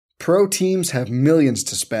Pro teams have millions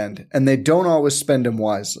to spend, and they don't always spend them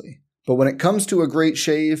wisely. But when it comes to a great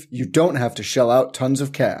shave, you don't have to shell out tons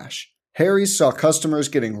of cash. Harry's saw customers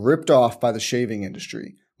getting ripped off by the shaving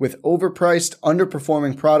industry with overpriced,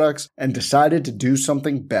 underperforming products and decided to do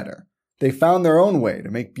something better. They found their own way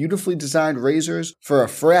to make beautifully designed razors for a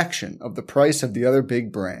fraction of the price of the other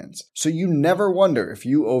big brands, so you never wonder if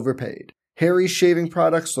you overpaid. Harry's shaving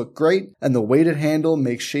products look great, and the weighted handle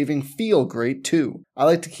makes shaving feel great too. I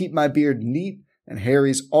like to keep my beard neat, and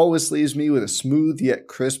Harry's always leaves me with a smooth yet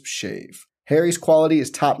crisp shave. Harry's quality is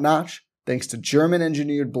top-notch, thanks to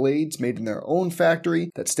German-engineered blades made in their own factory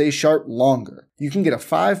that stay sharp longer. You can get a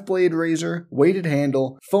 5-blade razor, weighted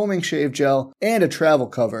handle, foaming shave gel, and a travel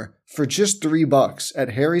cover for just $3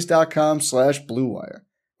 at harrys.com/bluewire.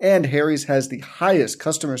 And Harry's has the highest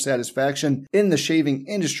customer satisfaction in the shaving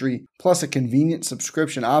industry, plus a convenient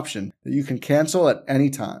subscription option that you can cancel at any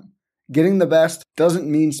time. Getting the best doesn't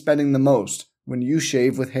mean spending the most when you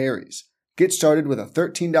shave with Harry's. Get started with a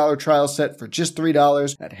 $13 trial set for just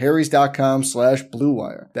 $3 at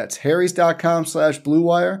harrys.com/bluewire. That's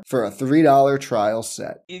harrys.com/bluewire for a $3 trial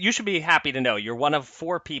set. You should be happy to know you're one of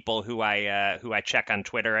 4 people who I check on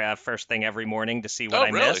Twitter first thing every morning to see what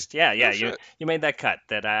I missed. Yeah, you made that cut.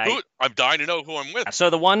 I'm dying to know who I'm with. So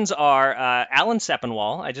the ones are Alan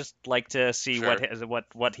Sepinwall. I just like to see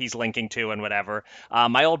what he's linking to and whatever.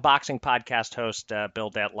 My old boxing podcast host Bill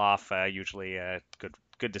Detloff, usually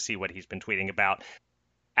good to see what he's been tweeting about.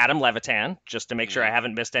 Adam Levitan, just to make sure I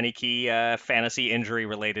haven't missed any key fantasy injury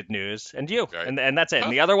related news, and you, okay. and that's it.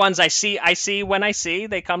 And the other ones I see when I see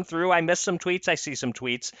they come through. I miss some tweets, I see some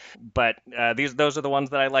tweets, but those are the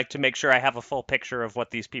ones that I like to make sure I have a full picture of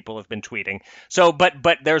what these people have been tweeting. So, but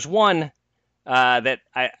there's one that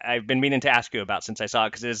I've been meaning to ask you about since I saw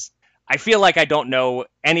it, because I feel like I don't know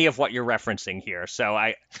any of what you're referencing here. So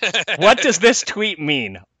what does this tweet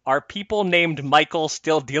mean? Are people named Michael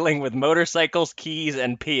still dealing with motorcycles, keys,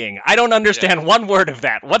 and peeing? I don't understand one word of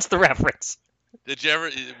that. What's the reference? Did you ever,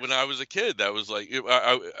 when I was a kid, that was like,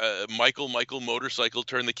 Michael motorcycle,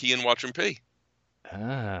 turn the key and watch him pee.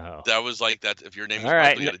 Oh. That was like that. If your name was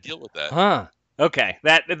Michael, you got to deal with that. Huh. Okay.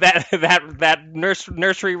 That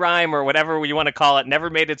nursery rhyme or whatever you want to call it never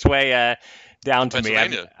made its way down to me.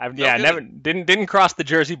 Never didn't cross the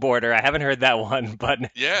Jersey border. I haven't heard that one, but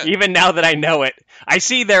even now that I know it, I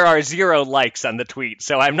see there are 0 likes on the tweet,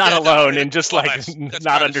 so I'm not alone in just that's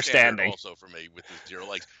not understanding. Also for me with the 0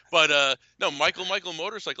 likes, but no, Michael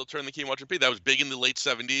motorcycle turn the key and watch him pee. That was big in the late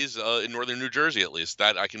 70s in northern New Jersey, at least.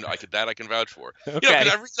 That I can vouch for. Okay.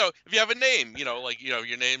 So if you have a name,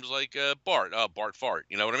 your name's like Bart Fart.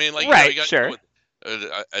 You know what I mean? Like, right, sure.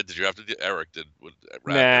 Did you have to do Eric?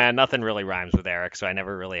 Nah, nothing really rhymes with Eric, so I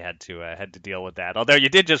never really had to deal with that. Although you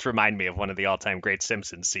did just remind me of one of the all-time great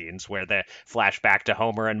Simpsons scenes where they flash back to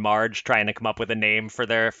Homer and Marge trying to come up with a name for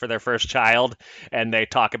their first child, and they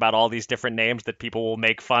talk about all these different names that people will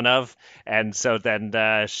make fun of, and so then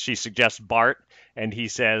she suggests Bart, and he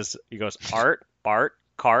goes Art, Bart,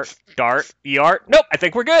 Cart, Dart, Eart. Nope, I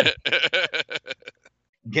think we're good.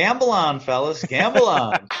 Gamble on, fellas, gamble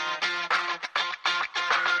on.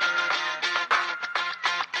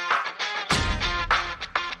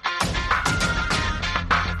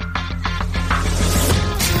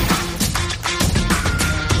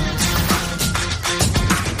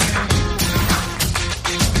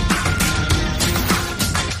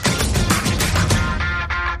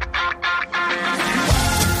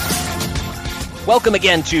 Welcome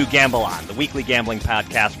again to Gamble On, the weekly gambling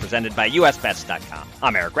podcast presented by USBets.com.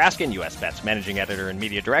 I'm Eric Raskin, USBets managing editor and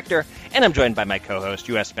media director, and I'm joined by my co-host,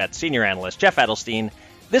 USBets senior analyst Jeff Edelstein.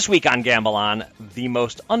 This week on Gamble On, the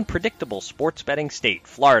most unpredictable sports betting state,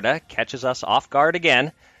 Florida, catches us off guard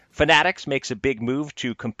again. Fanatics makes a big move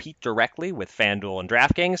to compete directly with FanDuel and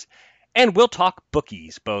DraftKings, and we'll talk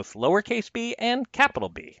bookies, both lowercase b and capital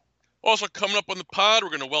B. Also coming up on the pod, we're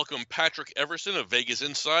going to welcome Patrick Everson of Vegas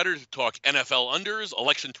Insider to talk NFL unders,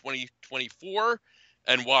 election 2024,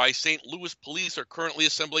 and why St. Louis police are currently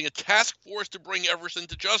assembling a task force to bring Everson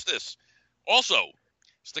to justice. Also,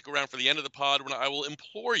 stick around for the end of the pod when I will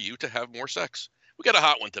implore you to have more sex. We got a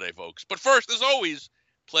hot one today, folks. But first, as always,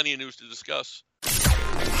 plenty of news to discuss.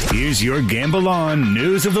 Here's your Gamble On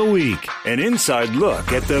News of the Week, an inside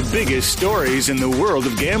look at the biggest stories in the world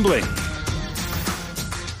of gambling.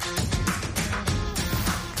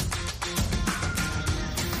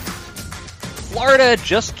 Florida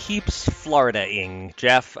just keeps Florida-ing,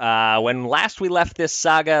 Jeff. When last we left this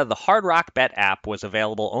saga, the Hard Rock Bet app was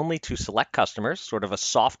available only to select customers, sort of a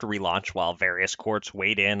soft relaunch while various courts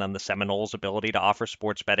weighed in on the Seminoles' ability to offer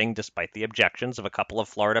sports betting despite the objections of a couple of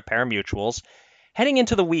Florida pari-mutuels. Heading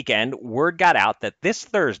into the weekend, word got out that this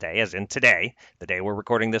Thursday, as in today, the day we're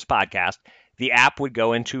recording this podcast, the app would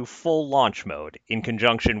go into full launch mode in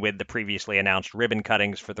conjunction with the previously announced ribbon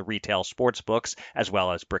cuttings for the retail sports books, as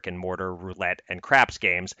well as brick and mortar roulette and craps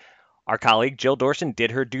games. Our colleague Jill Dorson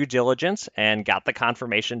did her due diligence and got the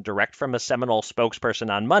confirmation direct from a Seminole spokesperson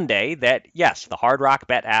on Monday that, yes, the Hard Rock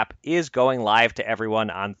Bet app is going live to everyone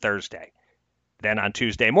on Thursday. Then on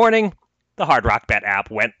Tuesday morning, the Hard Rock Bet app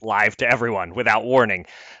went live to everyone without warning.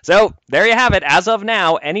 So there you have it. As of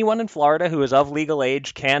now, anyone in Florida who is of legal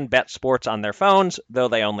age can bet sports on their phones, though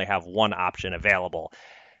they only have one option available.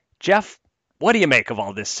 Jeff, what do you make of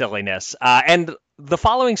all this silliness? And the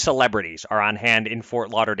following celebrities are on hand in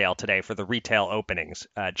Fort Lauderdale today for the retail openings.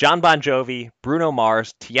 Jon Bon Jovi, Bruno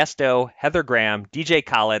Mars, Tiesto, Heather Graham, DJ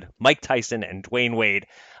Khaled, Mike Tyson, and Dwayne Wade.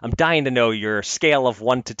 I'm dying to know your scale of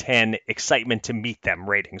 1 to 10 excitement to meet them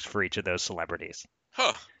ratings for each of those celebrities.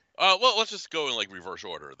 Well, let's just go in like reverse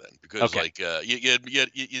order then, because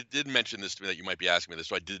you did mention this to me that you might be asking me this,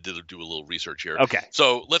 so I did do a little research here. Okay.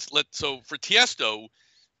 So so for Tiesto.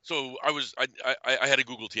 So I had to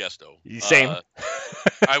Google Tiesto. Same.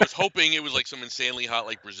 I was hoping it was like some insanely hot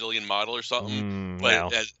like Brazilian model or something, but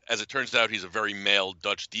no. as it turns out, he's a very male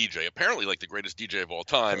Dutch DJ. Apparently, like the greatest DJ of all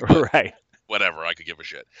time. Right. Whatever, I could give a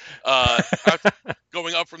shit.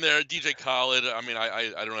 Going up from there, DJ Khaled. I mean,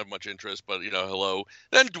 I don't have much interest, but hello.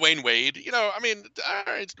 Then Dwayne Wade. I mean, all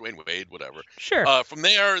right, it's Dwayne Wade, whatever. Sure. From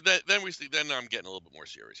there, then I'm getting a little bit more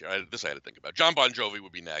serious here. I had to think about. Jon Bon Jovi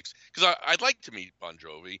would be next because I'd like to meet Bon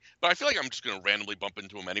Jovi, but I feel like I'm just gonna randomly bump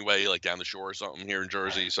into him anyway, like down the shore or something here in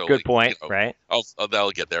Jersey. So good point, right?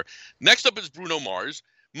 That'll get there. Next up is Bruno Mars.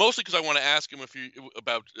 Mostly because I want to ask him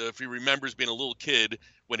if he remembers being a little kid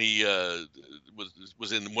when he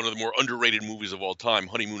was in one of the more underrated movies of all time,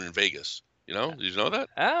 Honeymoon in Vegas. Did you know that?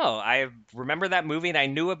 Oh, I remember that movie, and I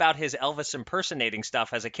knew about his Elvis impersonating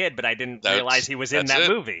stuff as a kid, but I didn't realize he was in that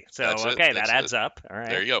movie. So that adds up. All right.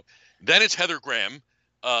 There you go. Then it's Heather Graham,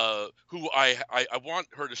 who I want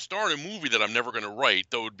her to star in a movie that I'm never going to write,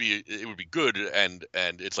 though it would be good, and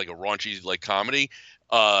it's like a raunchy like comedy.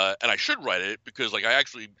 And I should write it because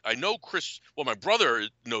I know Chris. Well, my brother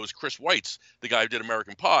knows Chris Weitz, the guy who did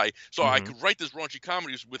American Pie. So I could write this raunchy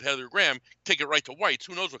comedy with Heather Graham, take it right to Weitz.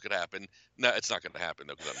 Who knows what could happen? No, it's not going to happen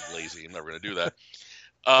though because I'm lazy. I'm never going to do that.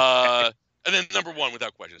 And then number one,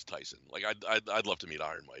 without question, is Tyson. Like I'd love to meet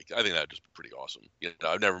Iron Mike. I think that'd just be pretty awesome.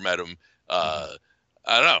 I've never met him. I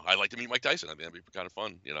don't know. I'd like to meet Mike Tyson. I think that'd be kind of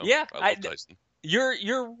fun. Yeah, I love Tyson.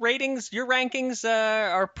 Your ratings, your rankings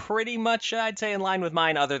are pretty much, I'd say, in line with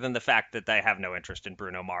mine, other than the fact that I have no interest in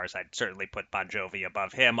Bruno Mars. I'd certainly put Bon Jovi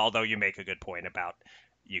above him, although you make a good point about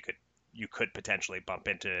you could potentially bump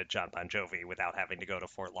into Jon Bon Jovi without having to go to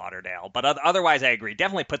Fort Lauderdale. But otherwise, I agree.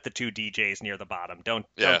 Definitely put the two DJs near the bottom. Don't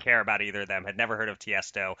care about either of them. Had never heard of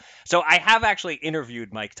Tiesto. So I have actually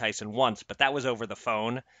interviewed Mike Tyson once, but that was over the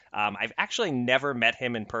phone. I've actually never met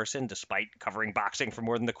him in person, despite covering boxing for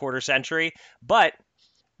more than a quarter century. But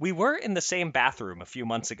we were in the same bathroom a few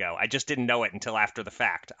months ago. I just didn't know it until after the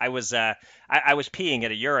fact. I was peeing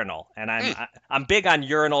at a urinal, and I'm big on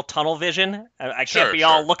urinal tunnel vision. I can't be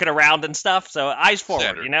all looking around and stuff, so eyes forward,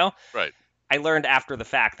 Standard. Right. I learned after the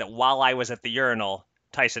fact that while I was at the urinal,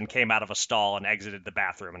 Tyson came out of a stall and exited the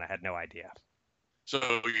bathroom, and I had no idea. So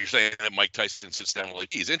you're saying that Mike Tyson sits down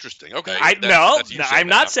like he's interesting? Okay. I'm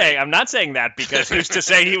not saying that because who's to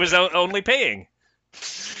say he was only peeing?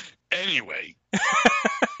 Anyway.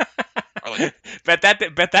 I like it.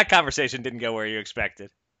 Bet that conversation didn't go where you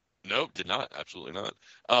expected. Nope, did not. Absolutely not.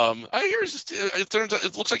 I hear it turns out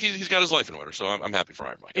it looks like he's got his life in order, so I'm happy for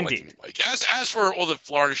Iron Mike. Indeed. I like to meet Mike. As for all the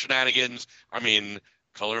Florida shenanigans, I mean,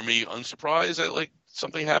 color me unsurprised that like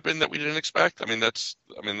something happened that we didn't expect. That's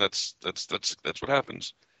what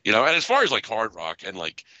happens. And as far as like Hard Rock and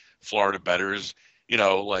like Florida bettors,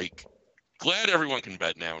 like glad everyone can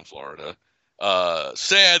bet now in Florida.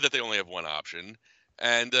 Sad that they only have one option.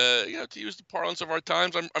 And, to use the parlance of our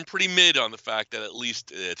times, I'm pretty mid on the fact that at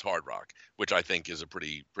least it's Hard Rock, which I think is a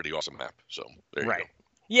pretty awesome app. So there you go.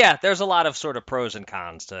 Yeah, there's a lot of sort of pros and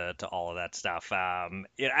cons to all of that stuff.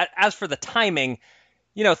 As for the timing,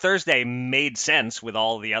 Thursday made sense with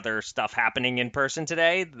all the other stuff happening in person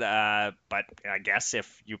today. But I guess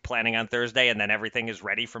if you're planning on Thursday and then everything is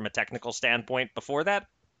ready from a technical standpoint before that,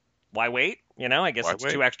 why wait? I guess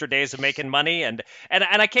it's 2 extra days of making money. And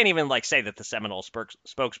I can't even say that the Seminole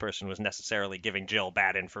spokesperson was necessarily giving Jill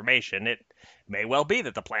bad information. It may well be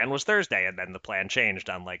that the plan was Thursday and then the plan changed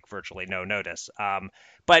on virtually no notice.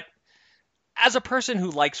 But As a person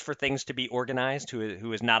who likes for things to be organized,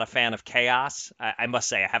 who is not a fan of chaos, I must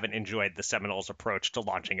say I haven't enjoyed the Seminoles' approach to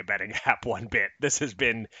launching a betting app one bit. This has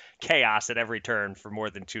been chaos at every turn for more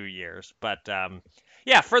than 2 years. But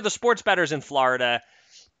yeah, for the sports bettors in Florida,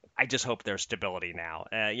 I just hope there's stability now.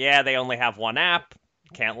 Yeah, they only have one app.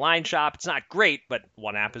 Can't line shop. It's not great, but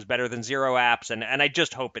one app is better than 0 apps. And I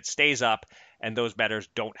just hope it stays up and those bettors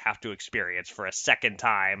don't have to experience for a second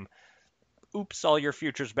time, oops, all your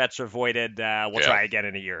futures bets are voided. We'll try again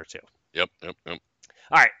in a year or two. Yep. All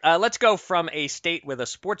right, let's go from a state with a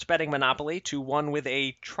sports betting monopoly to one with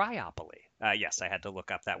a triopoly. Yes, I had to look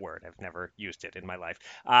up that word. I've never used it in my life.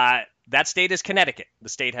 That state is Connecticut. The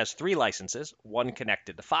state has 3 licenses, one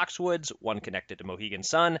connected to Foxwoods, one connected to Mohegan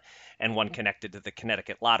Sun, and one connected to the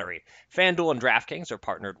Connecticut Lottery. FanDuel and DraftKings are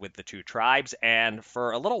partnered with the 2 tribes, and for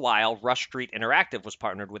a little while, Rush Street Interactive was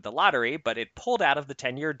partnered with the lottery, but it pulled out of the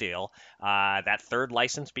 10-year deal. That 3rd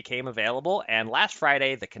license became available, and last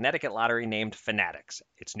Friday, the Connecticut Lottery named Fanatics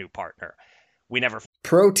its new partner.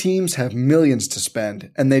 Pro teams have millions to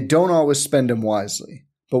spend, and they don't always spend them wisely.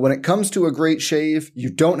 But when it comes to a great shave, you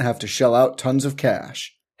don't have to shell out tons of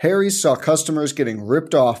cash. Harry's saw customers getting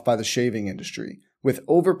ripped off by the shaving industry with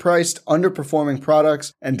overpriced, underperforming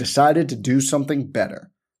products and decided to do something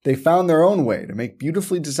better. They found their own way to make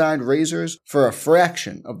beautifully designed razors for a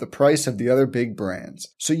fraction of the price of the other big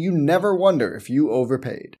brands, so you never wonder if you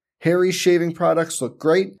overpaid. Harry's shaving products look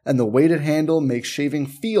great, and the weighted handle makes shaving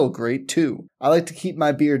feel great too. I like to keep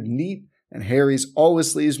my beard neat, and Harry's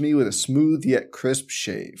always leaves me with a smooth yet crisp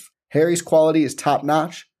shave. Harry's quality is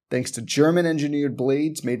top-notch, thanks to German-engineered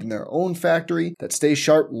blades made in their own factory that stay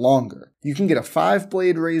sharp longer. You can get a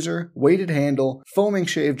 5-blade razor, weighted handle, foaming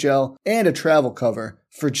shave gel, and a travel cover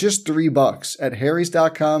for just $3 at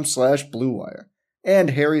harrys.com/bluewire.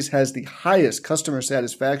 And Harry's has the highest customer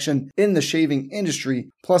satisfaction in the shaving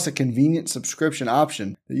industry, plus a convenient subscription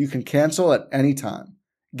option that you can cancel at any time.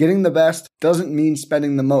 Getting the best doesn't mean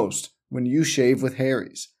spending the most when you shave with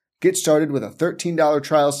Harry's. Get started with a $13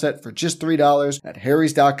 trial set for just $3 at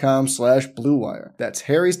harrys.com/bluewire. That's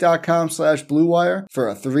harrys.com/bluewire for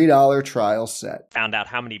a $3 trial set. Found out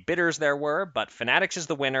how many bidders there were, but Fanatics is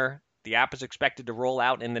the winner. The app is expected to roll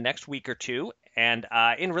out in the next week or two. And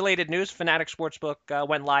in related news, Fanatics Sportsbook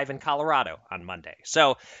went live in Colorado on Monday.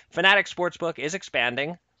 So Fanatics Sportsbook is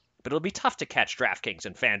expanding, but it'll be tough to catch DraftKings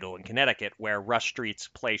and FanDuel in Connecticut, where Rush Street's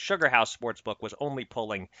Play Sugar House Sportsbook was only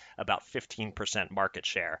pulling about 15% market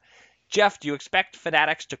share. Jeff, do you expect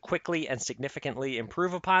Fanatics to quickly and significantly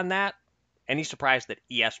improve upon that? Any surprise that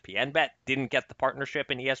ESPN Bet didn't get the partnership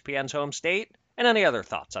in ESPN's home state? And any other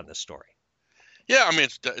thoughts on this story? Yeah, I mean,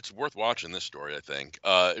 it's worth watching this story, I think.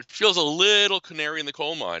 It feels a little canary in the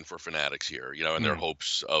coal mine for Fanatics here, in their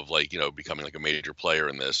hopes of, becoming like a major player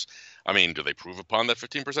in this. I mean, do they improve upon that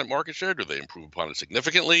 15% market share? Do they improve upon it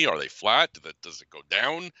significantly? Are they flat? Does it go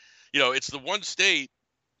down? It's the one state,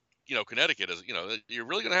 Connecticut is, you're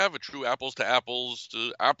really going to have a true apples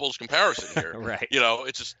to apples comparison here. Right.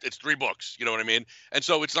 It's 3 books, you know what I mean? And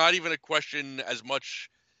so it's not even a question as much.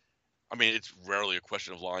 I mean, it's rarely a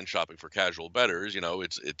question of line shopping for casual bettors.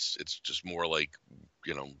 It's just more like,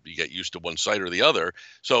 you get used to one site or the other.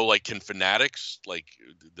 So, can Fanatics,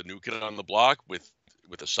 the new kid on the block with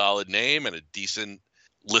a solid name and a decent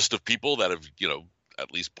list of people that have,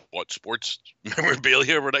 at least bought sports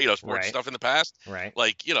memorabilia or, sports stuff in the past. Right.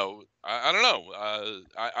 I don't know.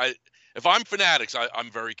 If I'm Fanatics,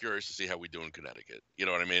 I'm very curious to see how we do in Connecticut. You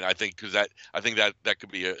know what I mean? I think that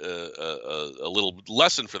could be a little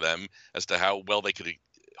lesson for them as to how well they could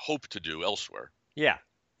hope to do elsewhere. Yeah,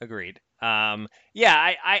 agreed. I'd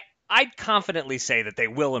confidently say that they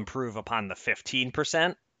will improve upon the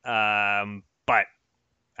 15%. But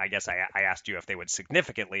I guess I asked you if they would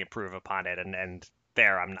significantly improve upon it, and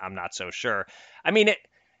there I'm not so sure. I mean,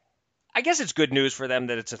 I guess it's good news for them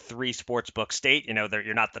that it's a 3 sportsbook state.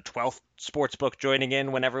 You're not the 12th sportsbook joining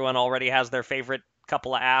in when everyone already has their favorite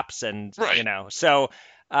couple of apps, and right. So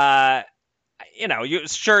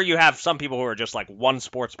you have some people who are just like one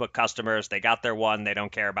sportsbook customers. They got their one. They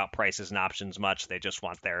don't care about prices and options much. They just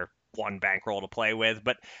want their one bankroll to play with.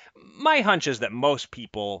 But my hunch is that most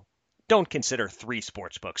people don't consider 3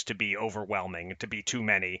 sportsbooks to be overwhelming, to be too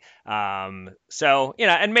many. And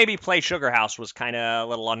maybe Play Sugar House was kind of a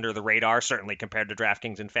little under the radar, certainly compared to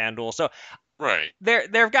DraftKings and FanDuel. So right.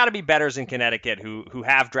 There've got to be bettors in Connecticut who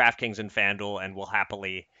have DraftKings and FanDuel and will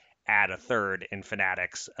happily add a third in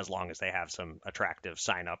Fanatics as long as they have some attractive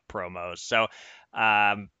sign-up promos. So,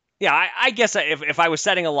 I guess if I was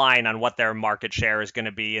setting a line on what their market share is going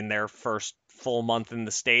to be in their first full month in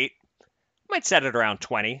the state, might set it around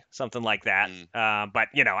 20, something like that. But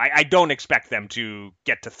I don't expect them to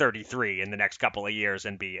get to 33 in the next couple of years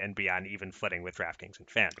and be on even footing with DraftKings and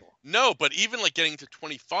FanDuel. No, but even like getting to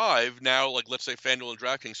 25 now, like let's say FanDuel and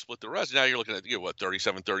DraftKings split the rest. Now you're looking at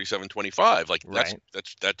 37, 25. Like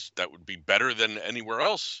that would be better than anywhere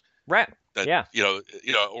else. Right. Or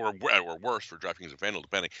worse for DraftKings and FanDuel,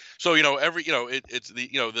 depending. So it's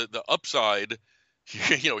the upside,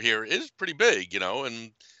 here is pretty big,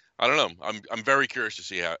 and I don't know. I'm very curious to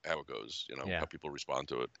see how it goes. How people respond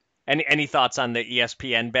to it. Any thoughts on the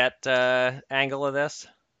ESPN bet angle of this?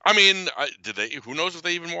 I mean, who knows if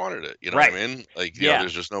they even wanted it? You know right. what I mean? Like,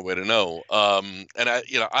 there's just no way to know. And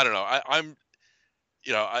I don't know. I'm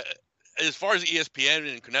as far as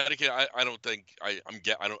ESPN in Connecticut, I don't think I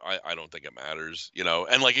don't think it matters.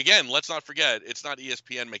 And like again, let's not forget, it's not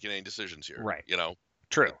ESPN making any decisions here. Right.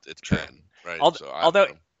 True. It's true. Penn, right. Although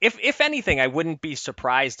if anything, I wouldn't be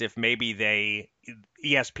surprised if maybe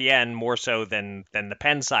ESPN more so than the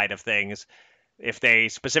Penn side of things, if they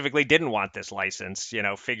specifically didn't want this license,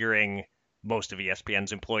 figuring most of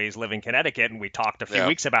ESPN's employees live in Connecticut, and we talked a few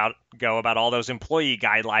weeks ago about all those employee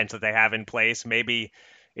guidelines that they have in place. Maybe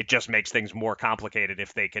it just makes things more complicated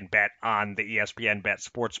if they can bet on the ESPN Bet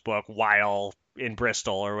Sportsbook while in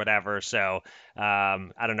Bristol or whatever. So I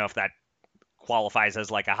don't know if that qualifies as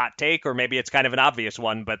like a hot take, or maybe it's kind of an obvious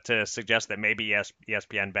one, but to suggest that maybe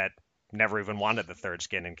ESPN Bet never even wanted the third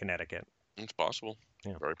skin in Connecticut. It's possible.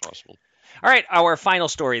 Yeah. Very possible. All right, our final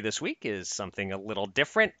story this week is something a little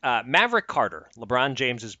different. Maverick Carter, LeBron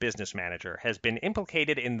James's business manager, has been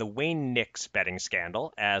implicated in the Wayne Knicks betting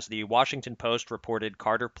scandal, as the Washington Post reported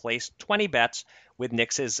Carter placed 20 bets with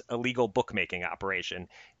Knicks' illegal bookmaking operation.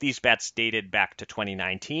 These bets dated back to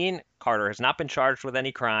 2019. Carter has not been charged with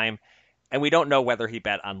any crime, and we don't know whether he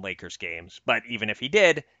bet on Lakers games. But even if he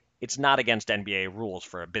did, it's not against NBA rules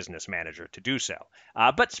for a business manager to do so.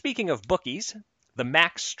 But speaking of bookies, the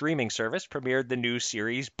Max streaming service premiered the new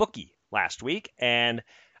series Bookie last week, and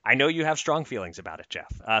I know you have strong feelings about it,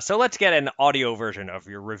 Jeff. So let's get an audio version of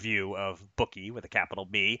your review of Bookie with a capital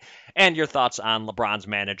B, and your thoughts on LeBron's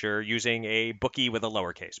manager using a bookie with a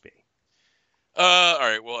lowercase b. All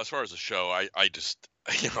right. Well, as far as the show, I just,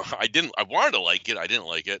 I wanted to like it. I didn't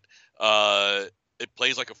like it. It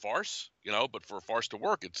plays like a farce, but for a farce to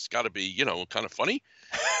work, it's got to be, kind of funny.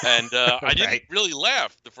 And I didn't really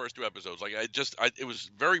laugh the first two episodes. Like it was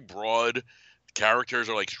very broad. Characters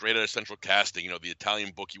are like straight out of Central Casting, the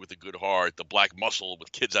Italian bookie with a good heart, the black muscle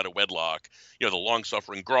with kids out of wedlock, the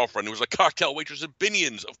long-suffering girlfriend who was a cocktail waitress at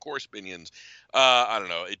Binion's, of course, Binion's. I don't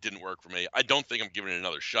know. It didn't work for me. I don't think I'm giving it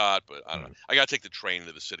another shot, but I don't know. I got to take the train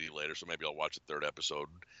into the city later, so maybe I'll watch the third episode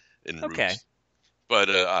en route. Okay. But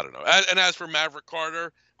I don't know. And as for Maverick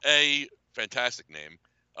Carter, a fantastic name.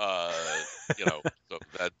 So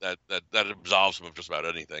that absolves him of just about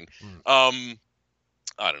anything.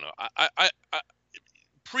 I don't know. I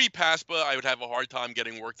pre-PASPA, I would have a hard time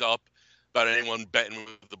getting worked up about anyone betting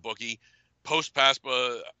with the bookie.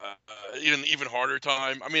 Post-PASPA, even harder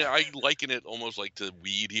time. I mean, I liken it almost like to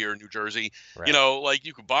weed here in New Jersey. Right. Like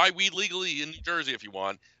you could buy weed legally in New Jersey if you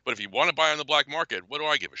want, but if you want to buy on the black market, what do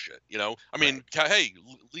I give a shit? I mean, hey,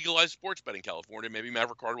 legalize sports betting in California. Maybe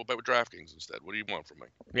Maverick Carter will bet with DraftKings instead. What do you want from me?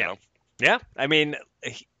 Yeah. Yeah. I mean,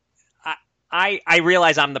 I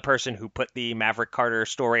realize I'm the person who put the Maverick Carter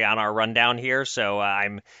story on our rundown here, so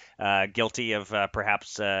I'm guilty of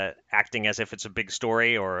perhaps acting as if it's a big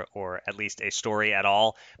story or at least a story at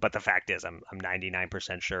all. But the fact is, I'm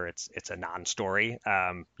 99% sure it's a non-story.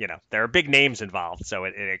 There are big names involved, so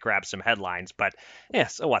it grabs some headlines. But yeah,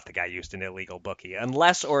 so what? The guy used an illegal bookie,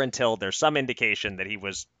 unless or until there's some indication that he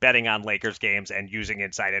was betting on Lakers games and using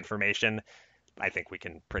inside information. I think we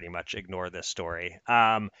can pretty much ignore this story.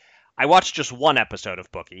 I watched just one episode of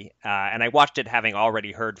Bookie, and I watched it having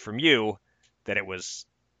already heard from you that it was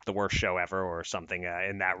the worst show ever or something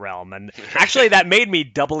in that realm. And actually, that made me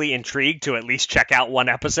doubly intrigued to at least check out one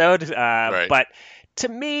episode. Right. But to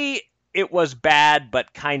me, it was bad,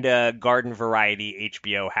 but kind of garden variety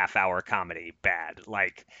HBO half-hour comedy bad.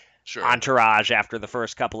 Like Sure. Entourage after the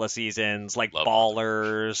first couple of seasons, like Love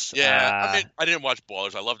Ballers. Yeah, I didn't watch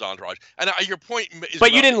Ballers. I loved Entourage. And your point is...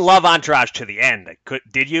 But you didn't love Entourage to the end,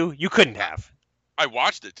 did you? You couldn't have. I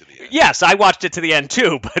watched it to the end. Yes, I watched it to the end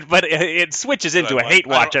too, but it switches into a hate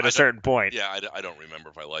watch at a certain point. Yeah, I don't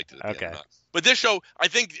remember if I liked it at the end or not. But this show, I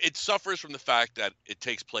think it suffers from the fact that it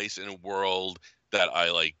takes place in a world that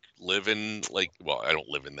I live in. I don't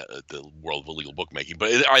live in the world of illegal bookmaking,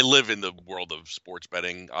 but I live in the world of sports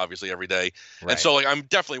betting, obviously, every day. Right. And so I'm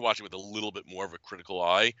definitely watching with a little bit more of a critical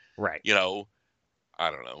eye. Right. I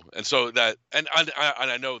don't know. And so that, and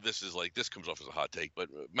I know this comes off as a hot take, but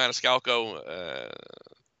Maniscalco,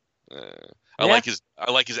 I like his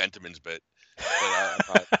Entenmann's bit.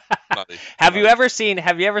 But Have you ever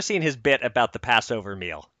seen his bit about the Passover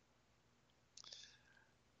meal?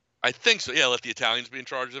 I think so. Yeah, let the Italians be in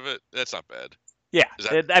charge of it. That's not bad. Yeah,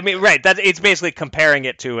 right. It's basically comparing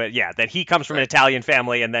it to it. Yeah, that he comes from an Italian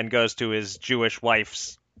family and then goes to his Jewish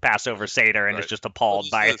wife's Passover Seder and is just appalled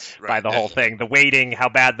by the whole thing. The waiting, how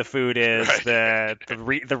bad the food is, the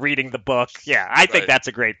reading the book. Yeah, I think that's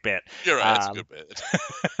a great bit. You're right. That's a good bit.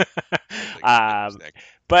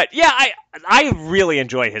 But yeah, I really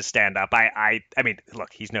enjoy his stand up. I mean,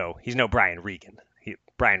 look, he's no Brian Regan.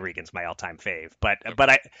 Brian Regan's my all-time fave, but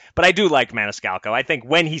I do like Maniscalco. I think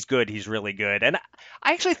when he's good, he's really good. And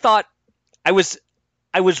I actually thought I was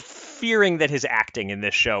fearing that his acting in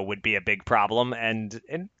this show would be a big problem, and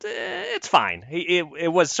it's fine.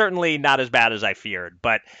 It was certainly not as bad as I feared,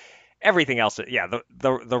 but everything else, yeah,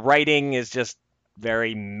 the writing is just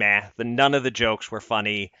very meh. None of the jokes were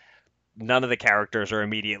funny. None of the characters are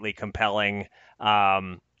immediately compelling.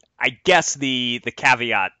 I guess the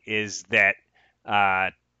caveat is that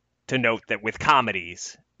to note that with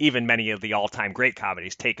comedies, even many of the all-time great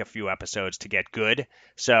comedies take a few episodes to get good.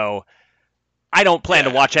 So I don't plan to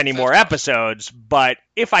watch any more episodes, but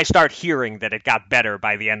if I start hearing that it got better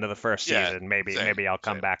by the end of the first season, maybe I'll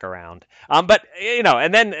come back around. But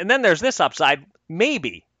and then there's this upside.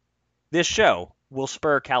 Maybe this show will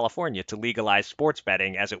spur California to legalize sports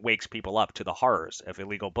betting as it wakes people up to the horrors of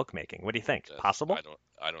illegal bookmaking. What do you think? Possible?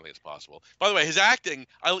 I don't think it's possible. By the way, his acting,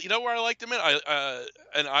 you know where I liked him in?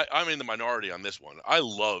 I'm in the minority on this one. I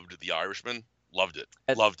loved The Irishman. Loved it.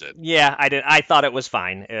 Loved it. Yeah, I did. I thought it was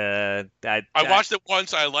fine. I watched it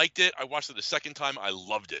once. I liked it. I watched it the second time. I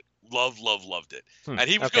loved it. Loved it. And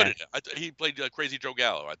he was good at it. He played Crazy Joe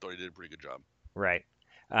Gallo. I thought he did a pretty good job. Right.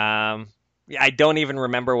 I don't even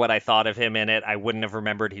remember what I thought of him in it. I wouldn't have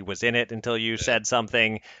remembered he was in it until you said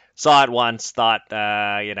something. Saw it once, thought,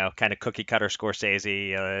 kind of cookie cutter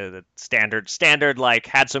Scorsese, standard, like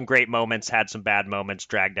had some great moments, had some bad moments,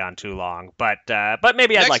 dragged on too long. But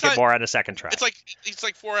maybe I'd like it more on a second try. It's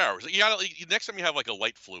like 4 hours. Next time you have like a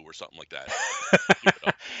light flu or something like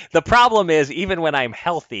that. The problem is, even when I'm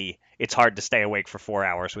healthy, it's hard to stay awake for 4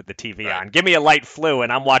 hours with the TV on. Give me a light flu,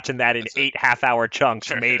 and I'm watching that in 8 half-hour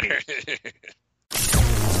chunks, maybe.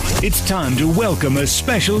 It's time to welcome a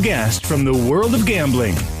special guest from the world of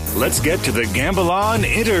gambling. Let's get to the Gamble On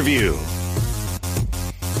interview.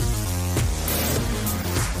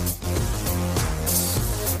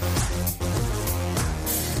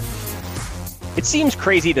 It seems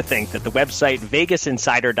crazy to think that the website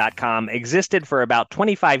VegasInsider.com existed for about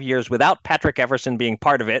 25 years without Patrick Everson being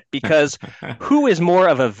part of it, because who is more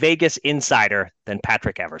of a Vegas insider than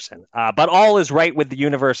Patrick Everson? But all is right with the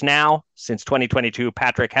universe now. Since 2022,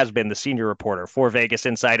 Patrick has been the senior reporter for Vegas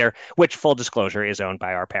Insider, which, full disclosure, is owned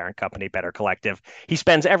by our parent company, Better Collective. He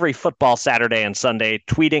spends every football Saturday and Sunday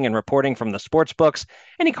tweeting and reporting from the sports books,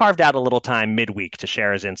 and he carved out a little time midweek to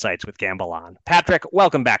share his insights with Gamble On. Patrick,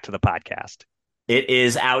 welcome back to the podcast. It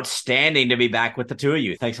is outstanding to be back with the two of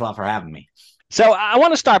you. Thanks a lot for having me. So I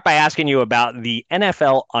want to start by asking you about the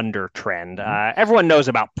NFL under trend. Everyone knows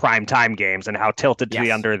about primetime games and how tilted to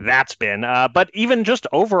the under that's been. But even just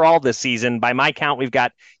overall this season, by my count, we've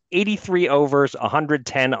got 83 overs,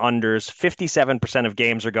 110 unders, 57% of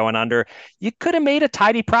games are going under. You could have made a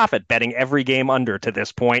tidy profit betting every game under to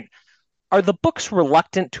this point. Are the books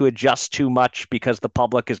reluctant to adjust too much because the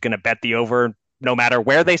public is going to bet the over no matter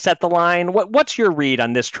where they set the line? What's your read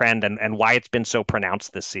on this trend and why it's been so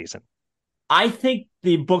pronounced this season? I think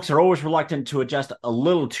the books are always reluctant to adjust a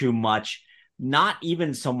little too much, not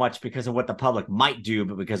even so much because of what the public might do,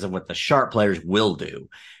 but because of what the sharp players will do.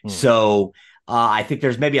 So I think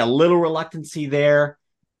there's maybe a little reluctancy there.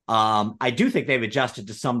 I do think they've adjusted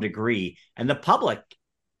to some degree, and the public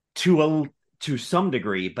to some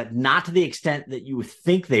degree, but not to the extent that you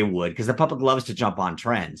think they would, because the public loves to jump on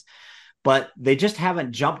trends. But they just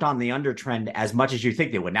haven't jumped on the under trend as much as you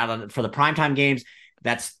think they would. Now, for the primetime games,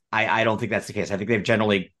 I don't think that's the case. I think they've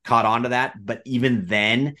generally caught on to that. But even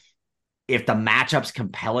then, if the matchup's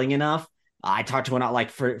compelling enough, I talked to one,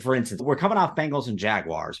 like, for instance, we're coming off Bengals and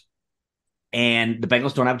Jaguars, and the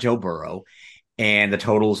Bengals don't have Joe Burrow, and the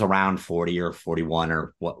total's around 40 or 41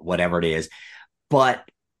 or whatever it is. But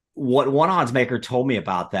what one odds maker told me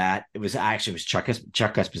about that, it was Chuck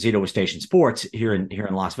Esposito with Station Sports here in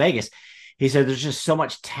Las Vegas. He said there's just so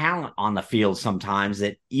much talent on the field sometimes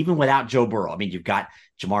that even without Joe Burrow, I mean, you've got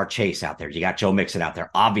Jamar Chase out there, you got Joe Mixon out there,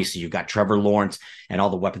 obviously you've got Trevor Lawrence and all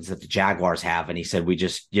the weapons that the Jaguars have. And he said, we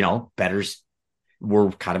just, bettors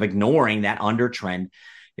were kind of ignoring that under trend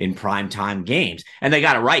in primetime games. And they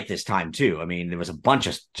got it right this time, too. I mean, there was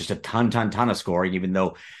just a ton of scoring, even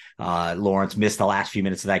though Lawrence missed the last few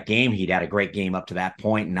minutes of that game. He'd had a great game up to that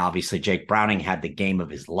point, and obviously Jake Browning had the game of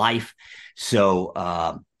his life. So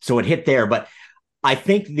it hit there. But I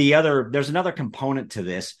think there's another component to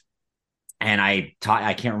this, and I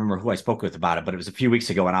can't remember who I spoke with about it, but it was a few weeks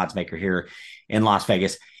ago, an odds maker here in Las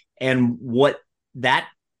Vegas. And what that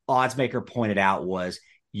odds maker pointed out was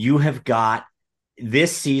you have got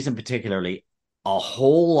this season, particularly, a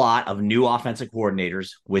whole lot of new offensive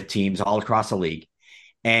coordinators with teams all across the league.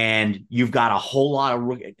 And you've got a whole lot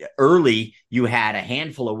of early, you had a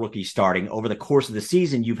handful of rookies starting. Over the course of the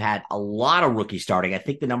season, you've had a lot of rookies starting. I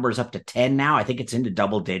think the number is up to 10 now. I think it's into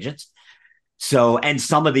double digits. So, and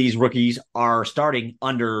some of these rookies are starting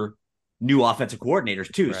under new offensive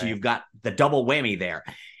coordinators too. Right. So you've got the double whammy there.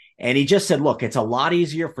 And he just said, look, it's a lot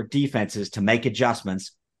easier for defenses to make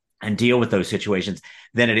adjustments and deal with those situations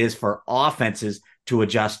than it is for offenses to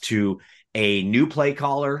adjust to a new play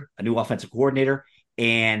caller, a new offensive coordinator,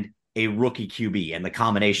 and a rookie QB. And the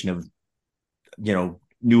combination of,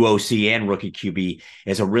 new OC and rookie QB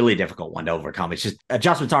is a really difficult one to overcome. It's just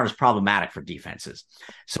adjustments aren't as problematic for defenses.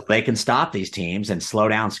 So they can stop these teams and slow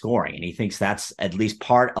down scoring. And he thinks that's at least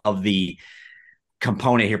part of the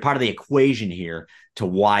component here, part of the equation here to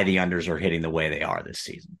why the unders are hitting the way they are this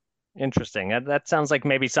season. Interesting. That sounds like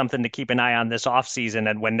maybe something to keep an eye on this offseason,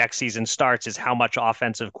 and when next season starts, is how much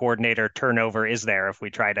offensive coordinator turnover is there if we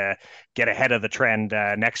try to get ahead of the trend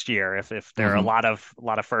next year. If there are a lot of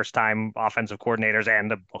first time offensive coordinators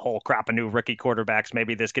and a whole crop of new rookie quarterbacks,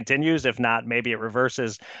 maybe this continues. If not, maybe it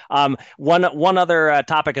reverses. One other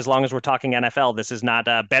topic, as long as we're talking NFL, this is not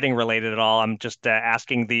betting related at all. I'm just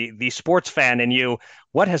asking the sports fan in you,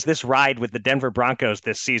 what has this ride with the Denver Broncos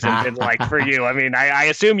this season been like for you? I mean, I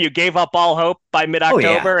assume you gave up all hope by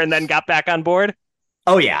mid-October and then got back on board?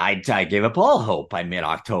 Oh, yeah. I gave up all hope by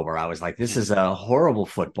mid-October. I was like, this is a horrible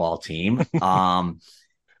football team. Look,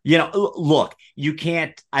 I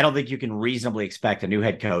don't think you can reasonably expect a new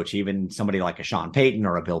head coach, even somebody like a Sean Payton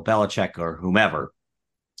or a Bill Belichick or whomever,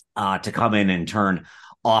 to come in and turn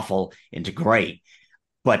awful into great.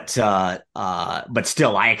 But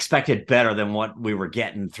still, I expected better than what we were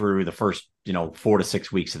getting through the first, 4 to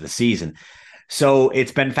 6 weeks of the season. So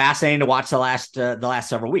it's been fascinating to watch the last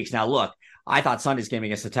several weeks. Now, look, I thought Sunday's game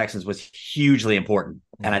against the Texans was hugely important,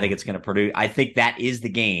 and I think it's going to produce. I think that is the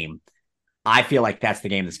game. I feel like that's the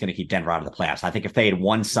game that's going to keep Denver out of the playoffs. I think if they had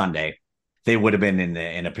won Sunday, they would have been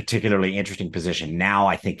in a particularly interesting position. Now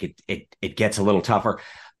I think it gets a little tougher.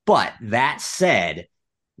 But that said,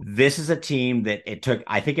 this is a team that it took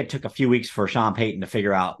a few weeks for Sean Payton to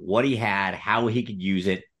figure out what he had, how he could use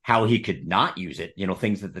it, how he could not use it,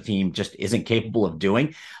 things that the team just isn't capable of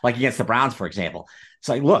doing, like against the Browns, for example. It's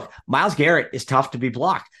like, look, Myles Garrett is tough to be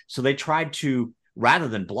blocked. So they tried to, rather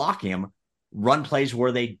than block him, run plays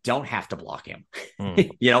where they don't have to block him,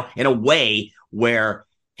 in a way where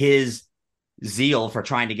his zeal for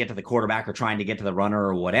trying to get to the quarterback or trying to get to the runner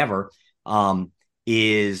or whatever,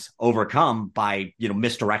 is overcome by,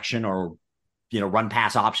 misdirection or, run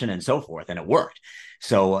pass option and so forth. And it worked.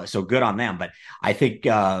 So good on them. But I think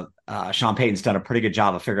Sean Payton's done a pretty good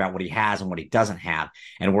job of figuring out what he has and what he doesn't have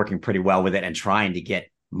and working pretty well with it and trying to get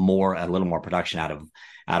a little more production out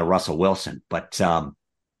of Russell Wilson. But so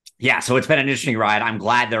it's been an interesting ride. I'm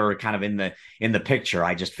glad they're kind of in the picture.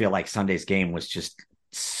 I just feel like Sunday's game was just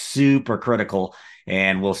super critical.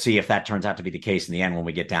 And we'll see if that turns out to be the case in the end when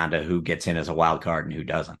we get down to who gets in as a wild card and who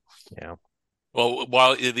doesn't. Yeah. Well,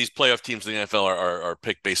 while these playoff teams in the NFL are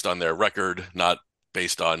picked based on their record, not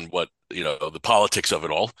based on what, the politics of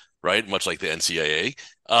it all, right? Much like the NCAA.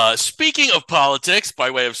 Speaking of politics,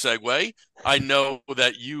 by way of segue, I know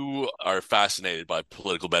that you are fascinated by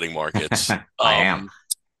political betting markets. I am.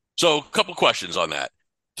 So a couple questions on that.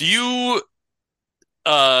 Do you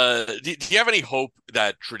have any hope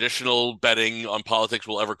that traditional betting on politics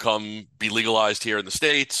will ever be legalized here in the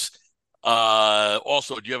States?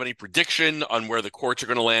 Also, do you have any prediction on where the courts are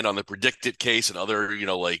going to land on the predicted case and other,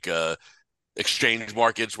 exchange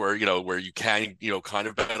markets where you can, kind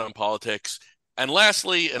of bet on politics? And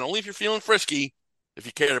lastly, and only if you're feeling frisky, if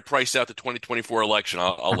you care to price out the 2024 election,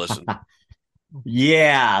 I'll listen.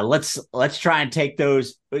 Yeah, let's try and take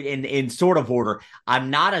those in sort of order. I'm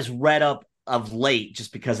not as read up of late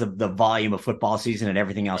just because of the volume of football season and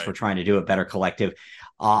everything else. Right. We're trying to do at Better Collective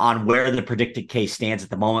on where the predicted case stands at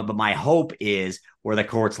the moment. But my hope is where the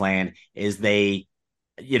courts land is they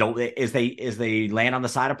land on the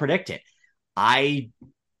side of predict it. I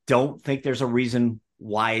don't think there's a reason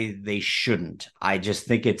why they shouldn't. I just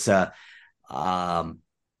think it's I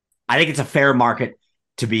I think it's a fair market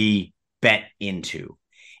to be bet into.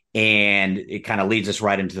 And it kind of leads us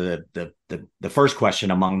right into the first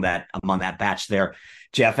question among that batch there,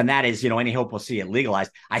 Jeff. And that is, any hope we'll see it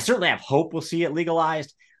legalized. I certainly have hope we'll see it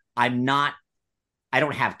legalized. I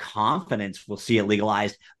don't have confidence we'll see it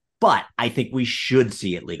legalized, but I think we should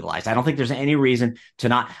see it legalized. I don't think there's any reason to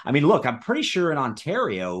not. I mean, look, I'm pretty sure in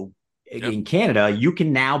Ontario, in Canada, you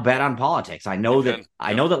can now bet on politics. I know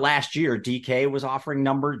that last year DK was offering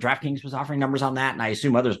numbers, DraftKings was offering numbers on that, and I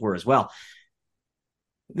assume others were as well.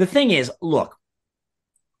 The thing is, look,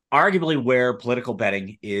 arguably where political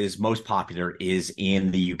betting is most popular is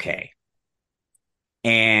in the UK.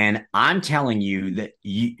 And I'm telling you that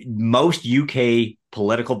most UK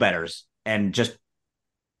political bettors and just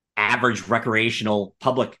average recreational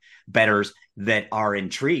public bettors that are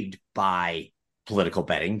intrigued by political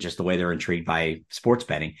betting, just the way they're intrigued by sports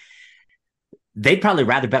betting, they'd probably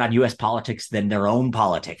rather bet on US politics than their own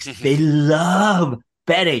politics. They love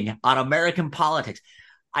betting on American politics.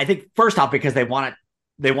 I think first off, because they want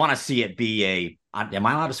to see it be a, am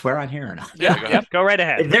I allowed to swear on here or not? Yeah, go right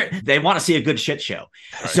ahead. They want to see a good shit show.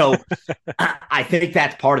 Right. So I think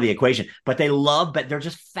that's part of the equation, but they're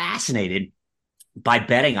just fascinated by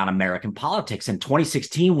betting on American politics. And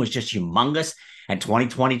 2016 was just humongous, and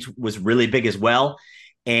 2020 was really big as well.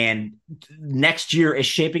 And next year is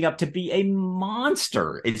shaping up to be a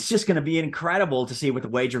monster. It's just going to be incredible to see what the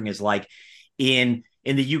wagering is like in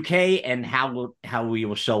the UK, and how we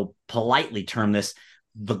will so politely term this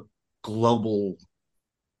the global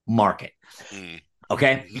market.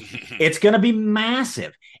 Okay. It's going to be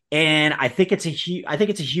massive. And I think it's a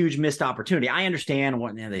huge missed opportunity. I understand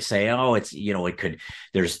what they say. Oh, it's,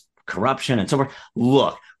 there's corruption and so forth.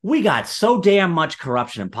 Look, we got so damn much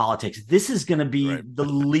corruption in politics. This is going to be the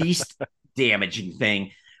least damaging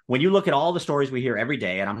thing. When you look at all the stories we hear every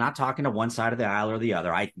day, and I'm not talking to one side of the aisle or the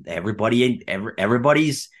other,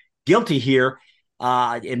 everybody's guilty here,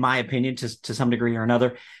 in my opinion, to some degree or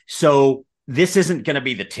another. So this isn't going to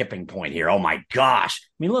be the tipping point here. Oh my gosh.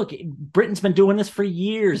 I mean, look, Britain's been doing this for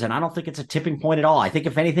years, and I don't think it's a tipping point at all. I think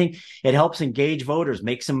if anything, it helps engage voters,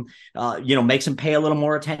 makes them pay a little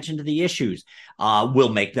more attention to the issues, will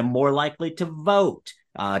make them more likely to vote.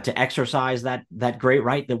 To exercise that great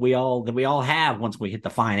right that we all have once we hit the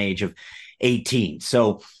fine age of 18.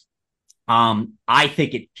 So I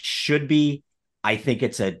think it should be. I think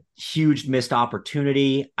it's a huge missed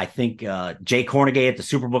opportunity. I think Jay Kornegay at the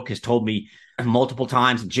Superbook has told me multiple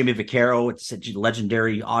times, and Jimmy Vaccaro, it's a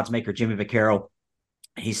legendary odds maker, Jimmy Vaccaro,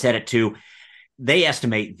 he said it too. They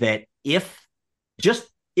estimate that if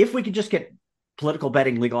we could just get political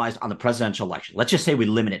betting legalized on the presidential election, let's just say we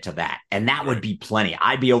limit it to that, and that would be plenty.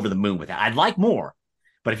 I'd be over the moon with that. I'd like more,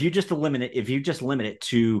 but if you just limit it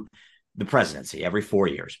to the presidency every 4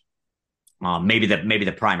 years, maybe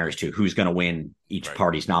the primaries too, who's going to win each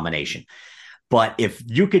party's nomination. But if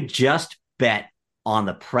you could just bet on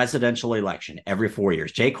the presidential election every 4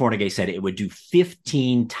 years, Jay Kornegay said it would do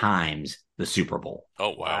 15 times the Super Bowl.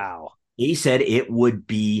 Oh, wow. He said it would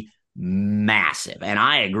be massive. And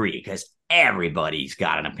I agree, because everybody's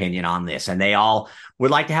got an opinion on this, and they all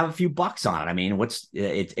would like to have a few bucks on it. I mean,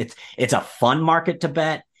 it's a fun market to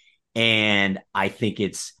bet, and I think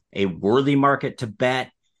it's a worthy market to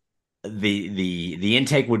bet. The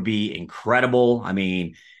intake would be incredible. I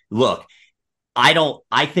mean, look,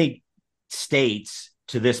 I think states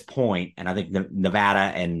to this point, and I think Nevada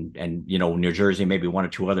and New Jersey, maybe one or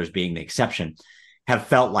two others being the exception, have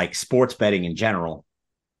felt like sports betting in general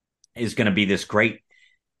is going to be this great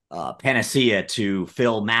panacea to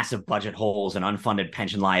fill massive budget holes and unfunded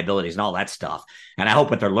pension liabilities and all that stuff. And I hope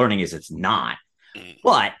what they're learning is it's not.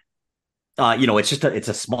 But it's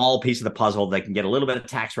a small piece of the puzzle they can get a little bit of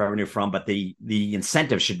tax revenue from, but the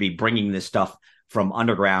incentive should be bringing this stuff from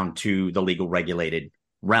underground to the legal regulated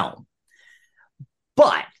realm.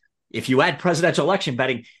 But if you add presidential election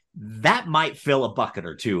betting, that might fill a bucket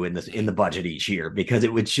or two in the budget each year, because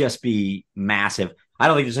it would just be massive. I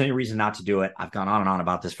don't think there's any reason not to do it. I've gone on and on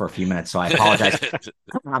about this for a few minutes, so I apologize.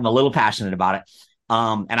 I'm a little passionate about it.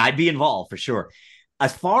 And I'd be involved for sure.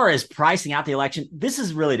 As far as pricing out the election, this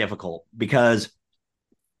is really difficult because,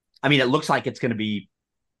 I mean, it looks like it's going to be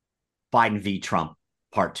Biden v. Trump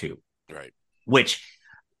part 2. Right. Which,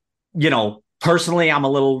 personally, I'm a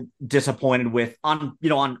little disappointed with on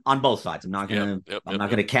both sides. I'm not going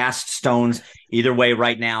to cast stones either way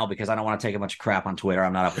right now, because I don't want to take a bunch of crap on Twitter.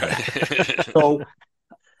 I'm not up for that. So,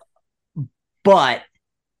 but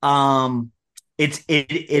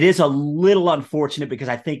it is a little unfortunate, because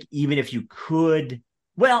I think even if you could,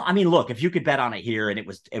 well, I mean, look, if you could bet on it here and it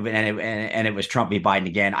was Trump v. Biden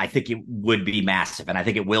again, I think it would be massive, and I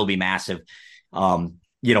think it will be massive.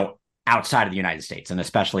 outside of the United States, and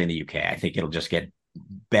especially in the UK. I think it'll just get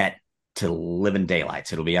bet to living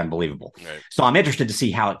daylights. It'll be unbelievable. Right. So I'm interested to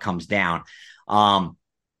see how it comes down.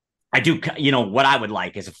 I do, what I would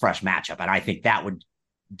like is a fresh matchup, and I think that would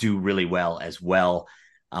do really well as well.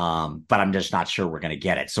 But I'm just not sure we're going to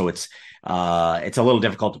get it. So it's a little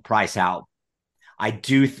difficult to price out. I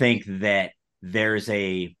do think that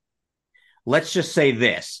let's just say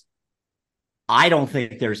this. I don't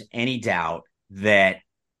think there's any doubt that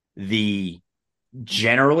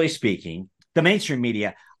generally speaking, the mainstream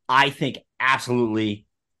media, I think absolutely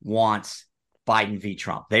wants Biden v.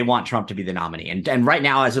 Trump. They want Trump to be the nominee. And right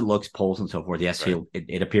now, as it looks, polls and so forth, yes, right.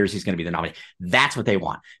 it appears he's going to be the nominee. That's what they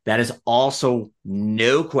want. That is also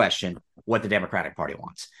no question what the Democratic Party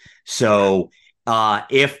wants. So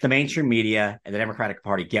if the mainstream media and the Democratic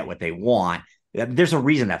Party get what they want, there's a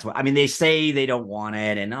reason that's what, I mean, they say they don't want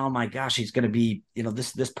it. And, oh my gosh, he's going to be,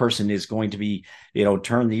 this person is going to be,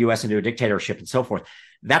 turn the U.S. into a dictatorship and so forth.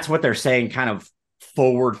 That's what they're saying, kind of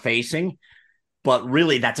forward facing. But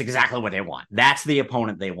really, that's exactly what they want. That's the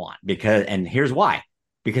opponent they want. And here's why.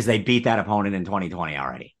 Because they beat that opponent in 2020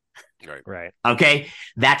 already. Right. Okay.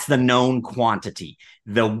 That's the known quantity.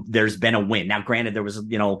 There's been a win. Now, granted, there was,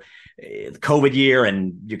 COVID year,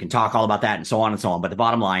 and you can talk all about that and so on and so on. But the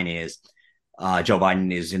bottom line is Joe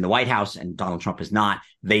Biden is in the White House and Donald Trump is not.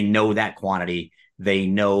 They know that quantity. They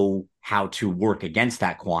know how to work against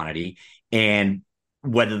that quantity. And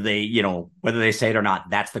whether they say it or not,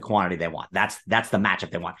 that's the quantity they want. That's the matchup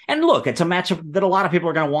they want. And look, it's a matchup that a lot of people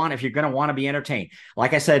are going to want if you're going to want to be entertained.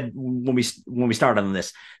 Like I said when we started on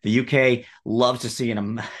this, the UK loves to see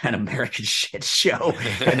an American shit show,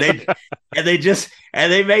 and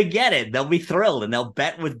they may get it. They'll be thrilled, and they'll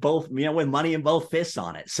bet with with money in both fists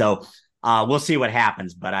on it. So we'll see what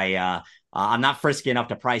happens. But I'm not frisky enough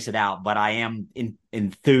to price it out, but I am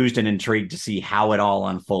enthused and intrigued to see how it all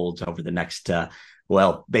unfolds over the next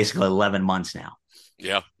basically 11 months now.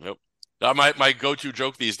 Yeah. Yep. My go-to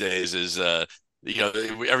joke these days is,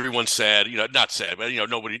 everyone's sad, not sad, but,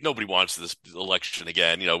 nobody wants this election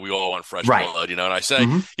again. We all want fresh blood, and I say,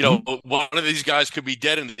 one of these guys could be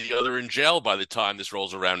dead and the other in jail by the time this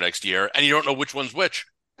rolls around next year. And you don't know which one's which.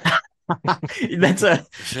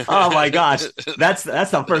 Oh my gosh, that's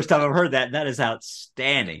the first time I've heard that. That is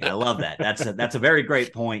outstanding. I love that. That's a very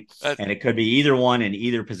great point, and it could be either one in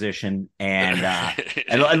either position. And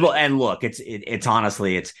look, it's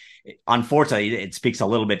honestly, unfortunately, it speaks a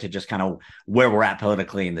little bit to just kind of where we're at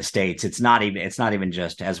politically in the States. It's not even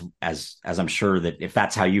just as I'm sure that if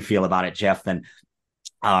that's how you feel about it, Jeff, then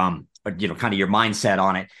kind of your mindset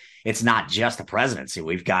on it. It's not just the presidency.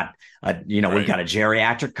 We've got we've got a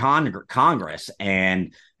geriatric Congress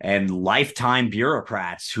and lifetime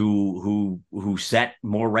bureaucrats who set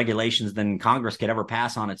more regulations than Congress could ever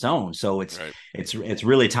pass on its own. So it's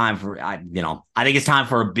really time for I think it's time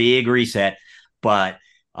for a big reset. But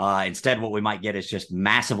instead, what we might get is just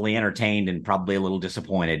massively entertained and probably a little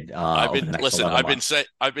disappointed. I've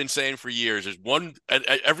been saying for years. There's one.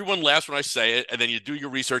 Everyone laughs when I say it, and then you do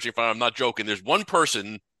your research and find I'm not joking. There's one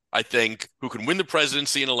person, I think, who can win the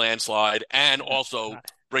presidency in a landslide and also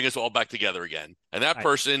bring us all back together again. And that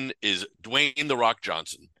person is Dwayne "The Rock"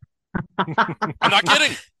 Johnson. I'm not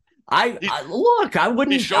kidding. I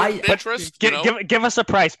wouldn't. Interest. Give us a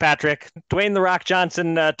price, Patrick. Dwayne "The Rock"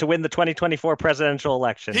 Johnson to win the 2024 presidential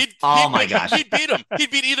election. My gosh, he'd beat him.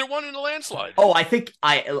 He'd beat either one in a landslide. Oh, I think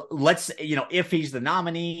if he's the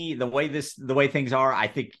nominee, the way things are, I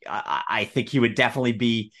think he would definitely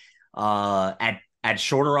be at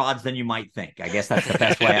shorter odds than you might think. I guess that's the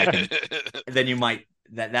best way I can. Then you might.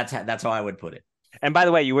 That's how I would put it. And by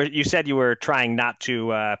the way, you said you were trying not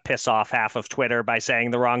to piss off half of Twitter by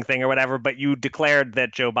saying the wrong thing or whatever, but you declared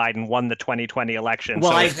that Joe Biden won the 2020 election.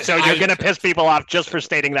 Well, so you're going to piss people off just for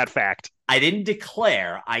stating that fact. I didn't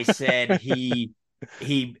declare. I said he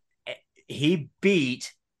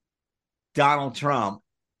beat Donald Trump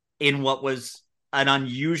in what was an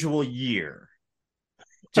unusual year.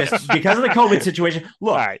 Just because of the COVID situation.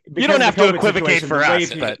 Look, right. You don't have to equivocate for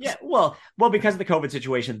us. Well, because of the COVID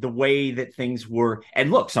situation, the way that things were,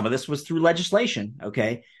 and look, some of this was through legislation.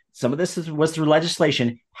 Okay, some of this was through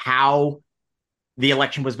legislation. How the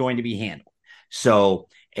election was going to be handled. So,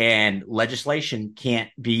 and legislation can't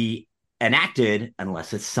be enacted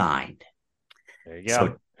unless it's signed. There you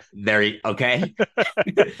go. Okay.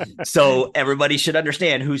 So everybody should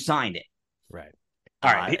understand who signed it. Right.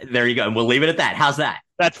 All right, there you go. And we'll leave it at that. How's that?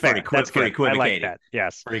 That's fair. That's very equivocating. I like that.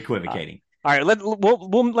 Yes. Very equivocating. All right,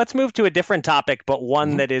 let's move to a different topic, but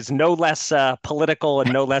one that is no less political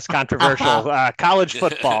and no less controversial: college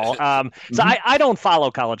football. So I don't follow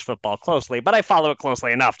college football closely, but I follow it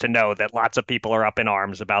closely enough to know that lots of people are up in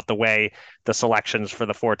arms about the way the selections for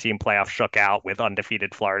the 4-team playoff shook out, with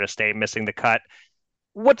undefeated Florida State missing the cut.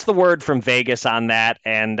 What's the word from Vegas on that?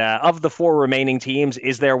 And of the 4 remaining teams,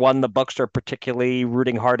 is there one the books are particularly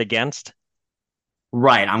rooting hard against?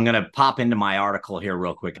 Right. I'm going to pop into my article here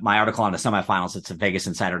real quick. My article on the semifinals. It's a Vegas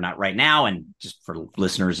Insider Net right now. And just for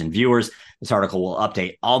listeners and viewers, this article will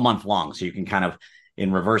update all month long. So you can kind of,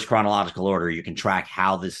 in reverse chronological order, you can track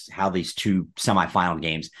how these 2 semifinal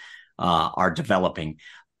games are developing.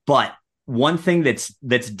 But one thing that's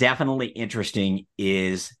definitely interesting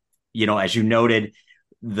is, as you noted,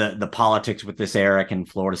 the politics with this, Eric, and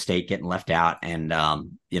Florida State getting left out, and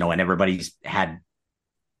and everybody's had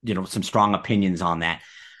some strong opinions on that.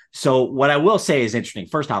 So what I will say is interesting.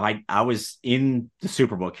 First off, I was in the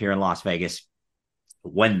Superbook here in Las Vegas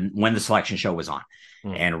when the selection show was on.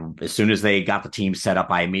 And as soon as they got the team set up,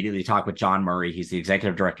 I immediately talked with John Murray. He's the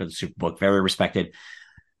executive director of the Superbook, very respected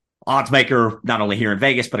odds maker, not only here in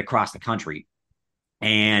Vegas, but across the country.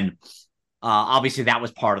 And obviously that was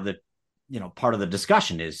part of the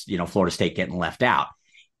discussion is, Florida State getting left out.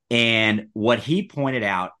 And what he pointed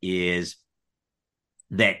out is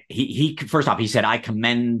that he first off, he said, I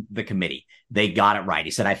commend the committee. They got it right.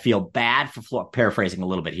 He said, I feel bad for paraphrasing a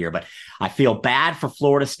little bit here, but I feel bad for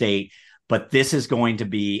Florida State, but this is going to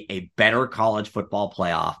be a better college football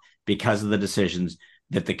playoff because of the decisions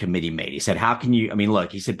that the committee made. He said, how can you,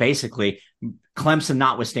 look, he said, basically, Clemson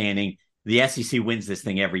notwithstanding, the SEC wins this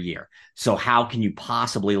thing every year. So how can you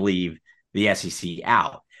possibly leave the SEC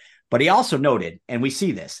out? But he also noted, and we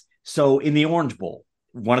see this, so in the Orange Bowl,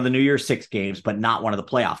 one of the New Year's Six games, but not one of the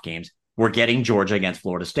playoff games, we're getting Georgia against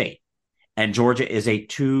Florida State. And Georgia is a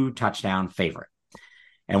 2-touchdown favorite.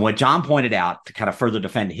 And what John pointed out to kind of further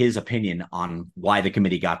defend his opinion on why the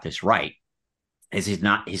committee got this right is he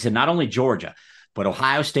said not only Georgia, but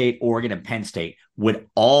Ohio State, Oregon, and Penn State would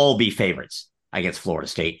all be favorites against Florida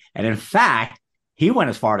State. And in fact, he went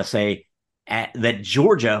as far to say that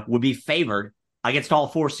Georgia would be favored against all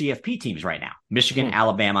 4 CFP teams right now: Michigan,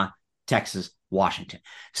 Alabama, Texas, Washington.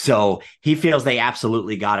 So he feels they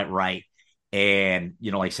absolutely got it right. And,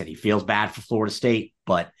 like I said, he feels bad for Florida State,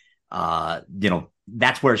 but,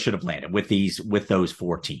 that's where it should have landed with those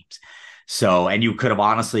 4 teams. So, and you could have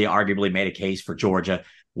honestly arguably made a case for Georgia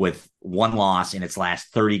with 1 loss in its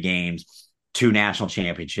last 30 games, 2 national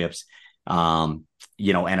championships, and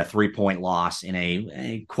a 3-point loss in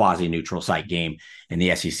a quasi-neutral site game in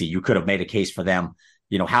the SEC. You could have made a case for them.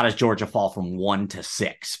 How does Georgia fall from 1 to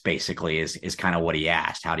 6? Basically, is kind of what he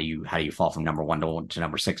asked. How do you fall from number 1 to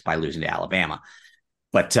number 6 by losing to Alabama?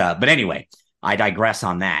 But anyway, I digress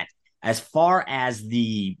on that. As far as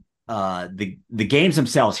the games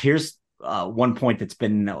themselves, here's one point that's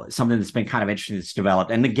been something that's been kind of interesting that's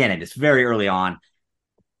developed. And again, it's very early on.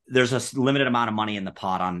 There's a limited amount of money in the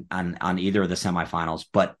pot on either of the semifinals.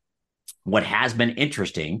 But what has been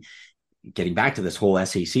interesting, getting back to this whole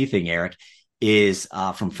SEC thing, Eric, is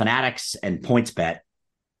from Fanatics and PointsBet,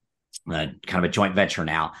 kind of a joint venture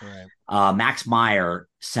now. Right. Max Meyer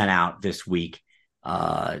sent out this week,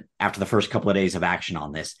 after the first couple of days of action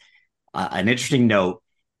on this, an interesting note.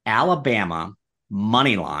 Alabama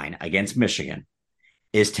money line against Michigan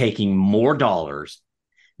is taking more dollars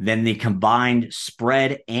than the combined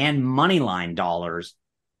spread and money line dollars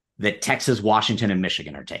that Texas, Washington, and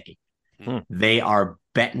Michigan are taking. They are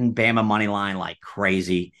betting Bama money line like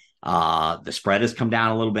crazy. The spread has come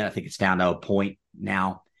down a little bit. I think it's down to a point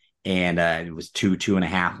now. And it was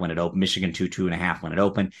 2.5 when it opened. Michigan 2.5 when it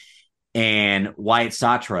opened. And Wyatt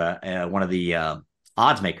Satra, one of the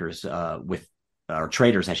odds makers or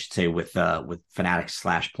traders, I should say, with Fanatics /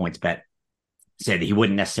 PointsBet, said he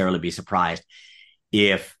wouldn't necessarily be surprised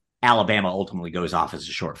if Alabama ultimately goes off as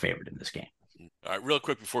a short favorite in this game. All right, real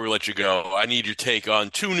quick before we let you go, I need your take on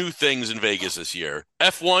 2 new things in Vegas this year: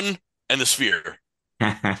 F1 and the Sphere.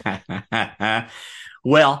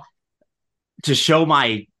 Well, to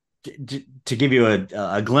give you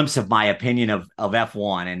a glimpse of my opinion of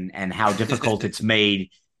F1 and how difficult it's made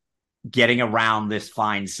getting around this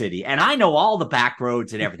fine city. And I know all the back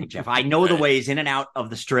roads and everything, Jeff. I know the ways in and out of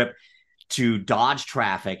the Strip to dodge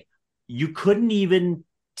traffic. You couldn't even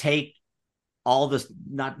take all this,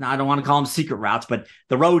 I don't want to call them secret routes, but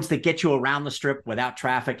the roads that get you around the Strip without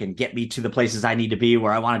traffic and get me to the places I need to be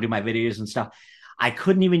where I want to do my videos and stuff. I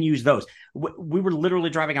couldn't even use those. We were literally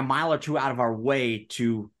driving a mile or 2 out of our way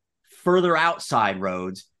to further outside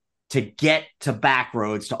roads to get to back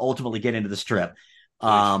roads to ultimately get into the Strip.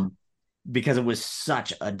 because it was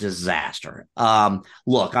such a disaster.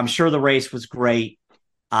 Look, I'm sure the race was great.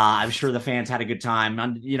 I'm sure the fans had a good time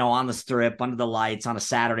on the strip, under the lights on a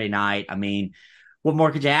Saturday night. I mean, what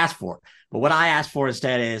more could you ask for? But what I asked for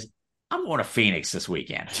instead is I'm going to Phoenix this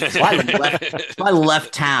weekend. So I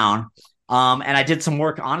left town, and I did some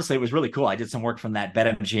work. Honestly, it was really cool. I did some work from that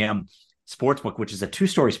BetMGM Sportsbook, which is a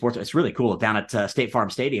 2-story sports. It's really cool down at State Farm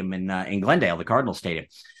Stadium in Glendale, the Cardinals Stadium.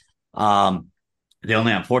 The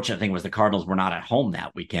only unfortunate thing was the Cardinals were not at home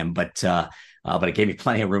that weekend, but it gave me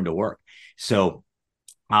plenty of room to work. So,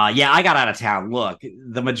 I got out of town. Look,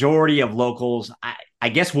 the majority of locals, I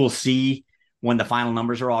guess we'll see when the final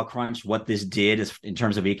numbers are all crunched what this did is in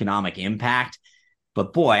terms of economic impact.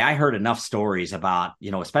 But boy, I heard enough stories about,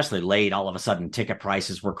 especially late, all of a sudden ticket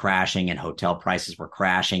prices were crashing and hotel prices were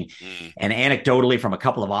crashing. And anecdotally from a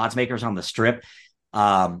couple of odds makers on the strip,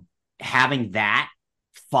 having that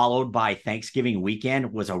followed by Thanksgiving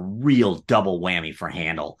weekend was a real double whammy for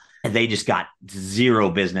Handle. They just got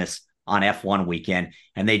zero business on F1 weekend,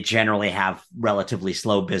 and they generally have relatively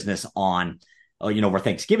slow business on, over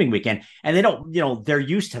Thanksgiving weekend. And they don't, they're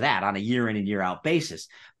used to that on a year in and year out basis.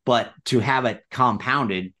 But to have it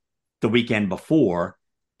compounded the weekend before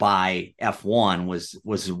by F1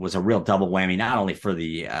 was a real double whammy, not only for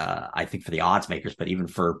the, I think for the odds makers, but even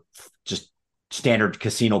for just standard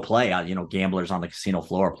casino play, gamblers on the casino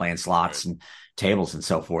floor playing slots and tables and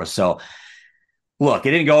so forth. So look,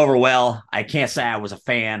 it didn't go over well. I can't say I was a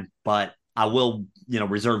fan, but I will,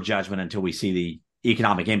 reserve judgment until we see the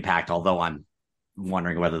economic impact, although I'm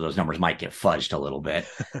wondering whether those numbers might get fudged a little bit.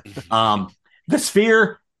 The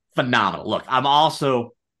Sphere, phenomenal. Look, I'm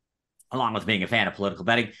also, along with being a fan of political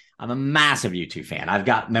betting, I'm a massive U2 fan. I've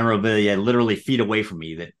got memorabilia literally feet away from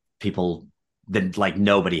me that people that like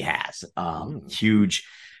nobody has. Huge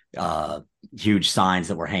signs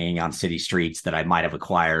that were hanging on city streets that I might have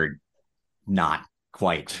acquired not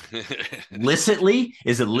quite licitly.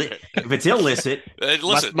 Is it if it's illicit?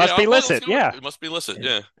 Must be licit. Yeah, it must be licit.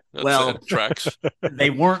 Yeah. That's tracks. They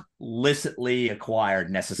weren't licitly acquired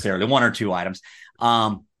necessarily. One or two items.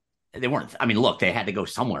 They weren't. I mean, look, they had to go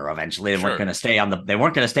somewhere eventually. They weren't going to stay They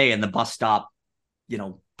weren't going to stay in the bus stop,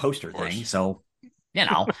 poster thing. So,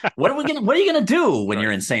 what are you going to do when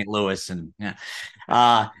you're in St. Louis? And you're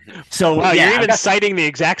even citing the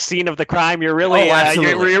exact scene of the crime. You're really,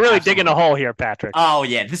 you're really digging a hole here, Patrick. Oh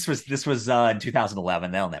yeah, this was in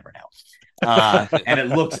 2011. They'll never know. And it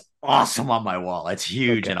looks awesome on my wall. It's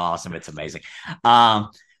huge and awesome. It's amazing. I'm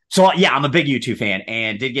a big U2 fan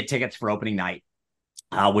and did get tickets for opening night,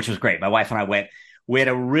 which was great. My wife and I went. We had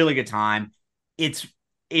a really good time. It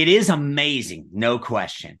is amazing, no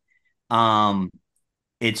question.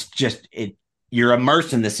 It's just you're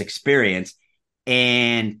immersed in this experience,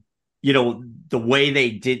 and the way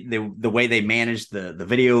they did the way they managed the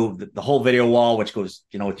video, the whole video wall, which goes,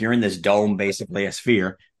 if you're in this dome, basically a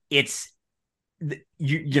sphere, it's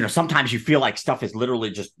sometimes you feel like stuff is literally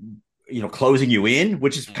just closing you in,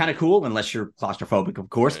 which is kind of cool unless you're claustrophobic, of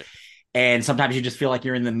course. Right. And sometimes you just feel like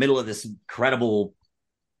you're in the middle of this incredible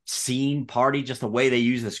scene party, just the way they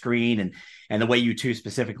use the screen and the way U2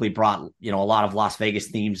 specifically brought, a lot of Las Vegas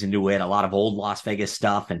themes into it, a lot of old Las Vegas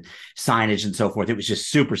stuff and signage and so forth. It was just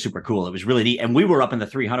super, super cool. It was really neat. And we were up in the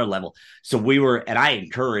 300 level. So and I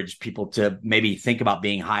encourage people to maybe think about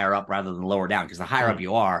being higher up rather than lower down, because the higher up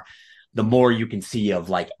you are, the more you can see of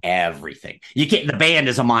like everything. The band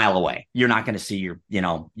is a mile away. You're not going to see you're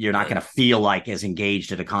not going to feel like as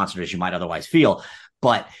engaged at a concert as you might otherwise feel.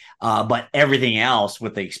 But everything else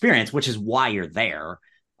with the experience, which is why you're there,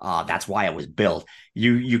 that's why it was built.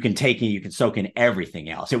 You can take in, you can soak in everything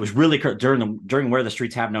else. It was really during Where the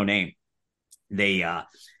Streets Have No Name. They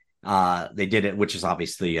did it, which is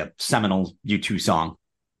obviously a seminal U2 song,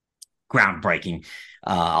 groundbreaking,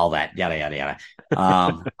 all that yada yada yada.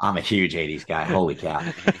 I'm a huge 80s guy. Holy cow!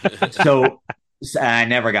 So I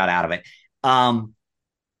never got out of it.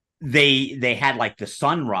 They had like the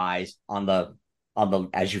sunrise on the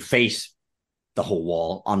as you face the whole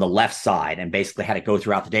wall on the left side, and basically had it go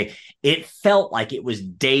throughout the day. It felt like it was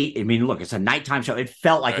day. I mean, look, it's a nighttime show. It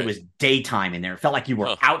felt like it was daytime in there. It felt like you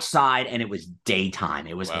were outside and it was daytime.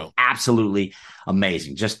 It was absolutely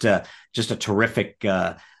amazing. Just a terrific,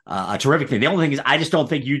 a terrific thing. The only thing is, I just don't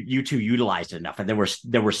think U2 utilized it enough. And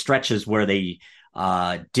there were stretches where they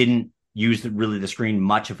didn't use the screen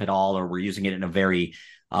much of it all, or were using it in a very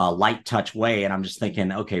light touch way. And I'm just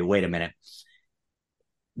thinking, okay, wait a minute.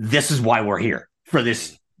 This is why we're here, for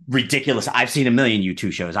this ridiculous. I've seen a million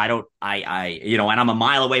U2 shows. And I'm a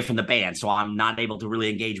mile away from the band, so I'm not able to really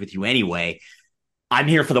engage with you anyway. I'm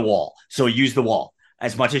here for the wall. So use the wall.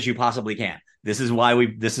 as much as you possibly can. This is why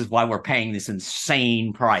we're paying this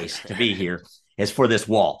insane price to be here, is for this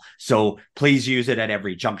wall. So please use it at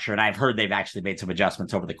every juncture. And I've heard they've actually made some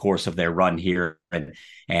adjustments over the course of their run here. And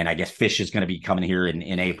I guess Fish is going to be coming here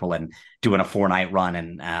in April and doing a 4-night run.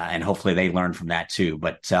 And hopefully they learn from that too.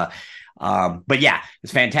 But yeah,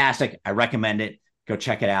 it's fantastic. I recommend it. Go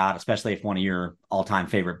check it out, especially if one of your all-time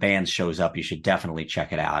favorite bands shows up. You should definitely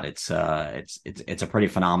check it out. It's a pretty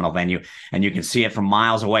phenomenal venue, and you can see it from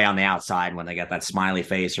miles away on the outside when they got that smiley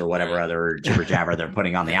face or whatever other jibber jabber they're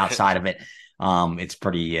putting on the outside of it. It's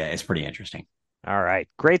pretty interesting. All right.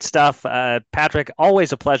 Great stuff. Patrick,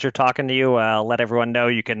 always a pleasure talking to you. Let everyone know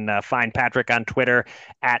you can find Patrick on Twitter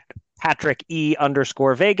at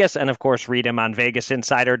 @PatrickE_Vegas, and of course read him on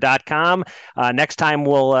VegasInsider.com. Next time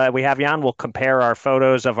we have you on, we'll compare our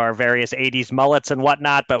photos of our various 80s mullets and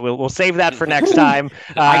whatnot, but we'll save that for next time.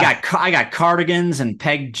 I got cardigans and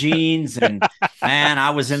pegged jeans, and man, I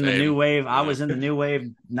was in the new wave. I was in the new wave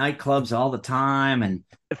nightclubs all the time. And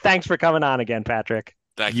thanks for coming on again, Patrick.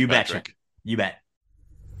 Thank you, Patrick. Betcha. You bet.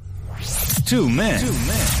 2 men.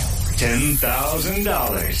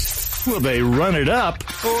 $10,000. Will they run it up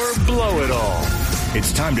or blow it all?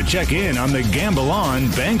 It's time to check in on the Gamble On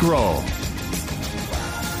bankroll.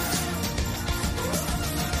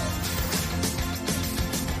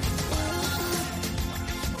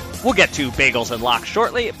 We'll get to bagels and locks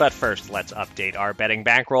shortly, but first let's update our betting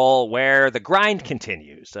bankroll where the grind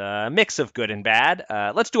continues. A mix of good and bad.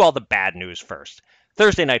 Let's do all the bad news first.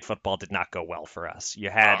 Thursday Night Football did not go well for us. You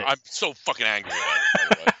had. I'm so fucking angry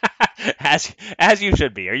at it. As you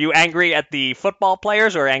should be. Are you angry at the football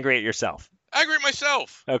players or angry at yourself? Angry at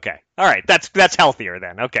myself. Okay. All right. That's healthier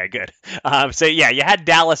then. Okay, good. So yeah, you had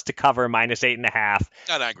Dallas to cover -8.5.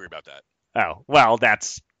 Not angry about that. Oh, well,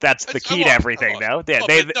 that's the key to everything, though. No,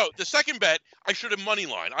 the second bet, I should have money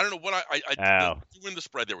line. I don't know what I win the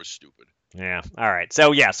spread there was stupid. Yeah. All right.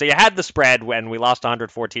 So you had the spread when we lost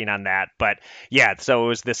 114 on that. But yeah, so it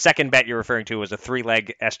was the second bet you're referring to was a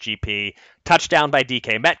 3-leg SGP. Touchdown by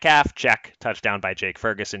DK Metcalf, check. Touchdown by Jake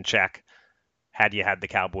Ferguson, check. Had you had the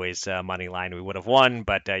Cowboys money line, we would have won,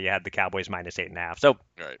 but you had the Cowboys -8.5. So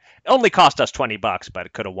right. It only cost us $20, but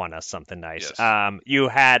it could have won us something nice. Yes. You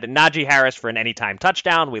had Najee Harris for an anytime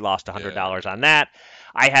touchdown. We lost $100 on that.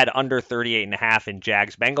 I had under 38.5 in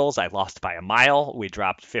Jags Bengals. I lost by a mile. We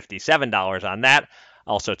dropped $57 on that.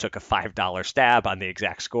 Also took a $5 stab on the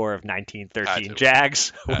exact score of 19-13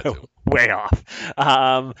 Jags. Way off.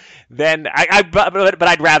 Then but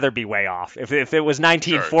I'd rather be way off. If it was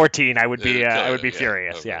 19-14, I would be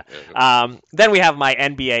furious. Yeah. Then we have my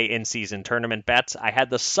NBA in-season tournament bets. I had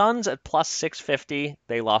the Suns at +650.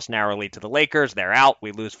 They lost narrowly to the Lakers. They're out.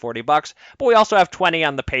 We lose $40. But we also have 20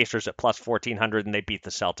 on the Pacers at +1400, and they beat the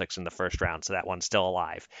Celtics in the first round, so that one's still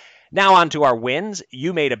alive. Now on to our wins.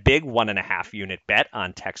 You made a big 1.5 unit bet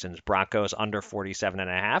on Texans Broncos under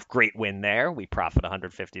 47.5. Great win there. We profit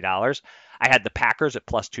 $150. I had the Packers at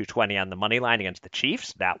 +220 on the money line against the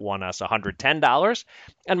Chiefs. That won us $110.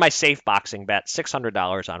 And my safe boxing bet,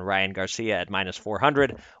 $600 on Ryan Garcia at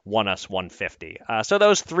 -400, won us $150. So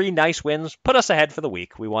those 3 nice wins put us ahead for the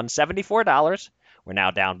week. We won $74. We're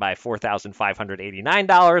now down by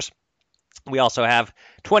 $4,589. We also have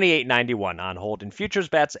 $28.91 on hold and futures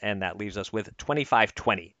bets, and that leaves us with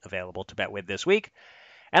 $25.20 available to bet with this week.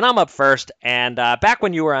 And I'm up first, and back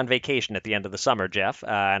when you were on vacation at the end of the summer, Jeff,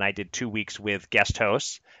 and I did 2 weeks with guest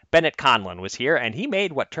hosts, Bennett Conlon was here, and he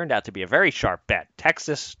made what turned out to be a very sharp bet.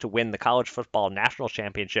 Texas to win the college football national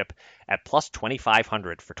championship at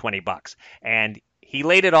 +2,500 for $20. And he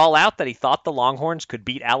laid it all out that he thought the Longhorns could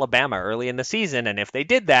beat Alabama early in the season, and if they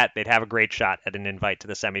did that, they'd have a great shot at an invite to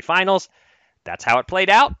the semifinals. That's how it played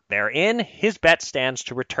out. They're in. His bet stands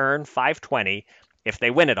to return $520 if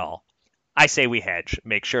they win it all. I say we hedge,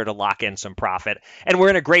 make sure to lock in some profit, and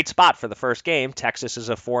we're in a great spot for the first game. Texas is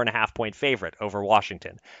a 4.5-point favorite over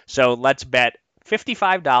Washington. So let's bet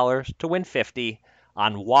 $55 to win 50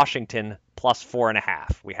 on Washington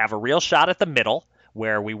 +4.5. We have a real shot at the middle,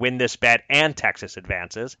 where we win this bet and Texas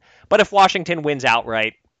advances. But if Washington wins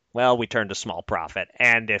outright, well, we turn to small profit.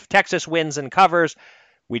 And if Texas wins and covers,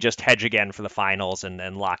 we just hedge again for the finals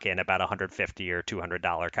and lock in about $150 or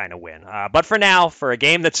 $200 kind of win. But for now, for a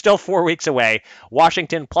game that's still 4 weeks away,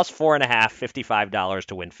 Washington +4.5, $55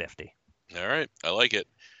 to win 50. All right, I like it.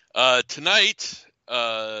 Tonight,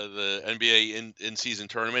 the NBA in-season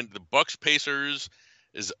tournament, the Bucks Pacers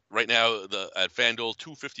is right now at FanDuel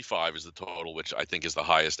 255 is the total, which I think is the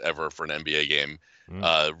highest ever for an NBA game,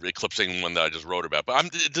 eclipsing one that I just wrote about.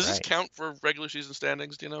 But does this count for regular season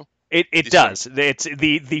standings? Do you know? It does. It's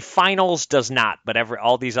the finals does not, but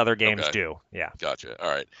all these other games do. Yeah. Gotcha. All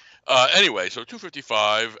right. Anyway, so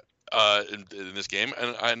 255 in this game,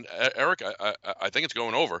 and Eric, I think it's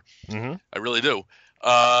going over. Mm-hmm. I really do. So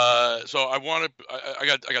I want to. I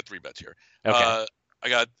got 3 bets here. Okay. I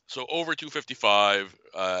got over 255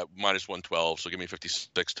 minus 112. So give me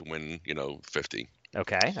 56 to win. 50.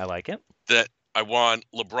 Okay, I like it. That I want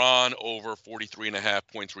LeBron over 43.5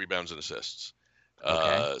 points, rebounds, and assists.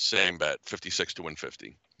 Okay. Same bet, 56 to win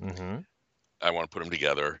 50. Mm-hmm. I want to put them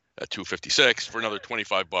together at 256 for another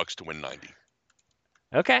 $25 to win 90.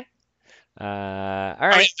 Okay. All right.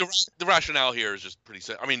 I mean, the rationale here is just pretty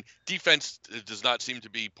simple. I mean, defense does not seem to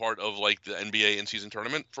be part of like the NBA in-season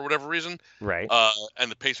tournament for whatever reason. Right. And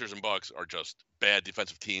the Pacers and Bucks are just bad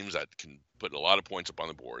defensive teams that can put a lot of points up on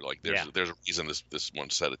the board. Like there's a reason this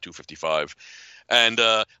one's set at 255. And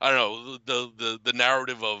I don't know, the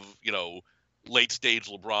narrative of, late stage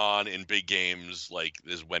LeBron in big games, like,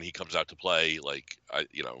 is when he comes out to play. Like, I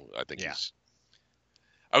think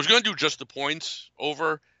I was going to do just the points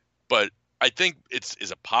over, but I think is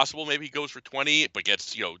it possible maybe he goes for 20 but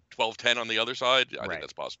gets 12-10 on the other side? I think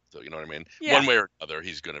that's possible. You know what I mean? Yeah. One way or another,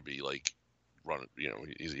 he's going to be like running.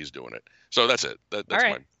 He's doing it. So that's it. That's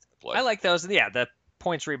my play. I like those. Yeah, the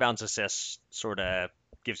points, rebounds, assists sort of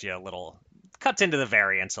gives you a little cuts into the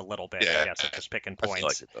variance a little bit. I guess, of just picking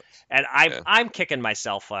points. And I'm kicking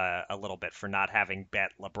myself a little bit for not having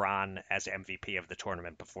bet LeBron as MVP of the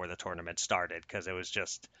tournament before the tournament started, because it was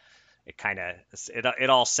just. It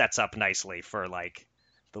all sets up nicely for, like,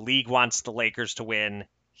 the league wants the Lakers to win.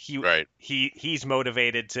 He's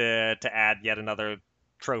motivated to add yet another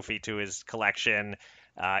trophy to his collection.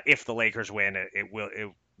 If the Lakers win, it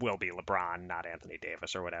will be LeBron, not Anthony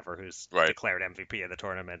Davis or whatever, who's declared MVP of the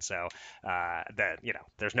tournament. So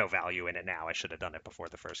there's no value in it now. I should have done it before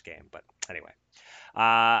the first game, but anyway.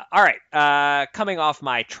 All right. Coming off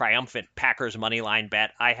my triumphant Packers money line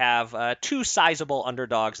bet, I have 2 sizable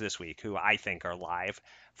underdogs this week who I think are live.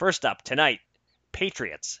 First up tonight,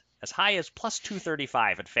 Patriots as high as plus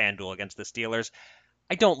 235 at FanDuel against the Steelers.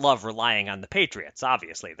 I don't love relying on the Patriots.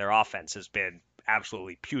 Obviously, their offense has been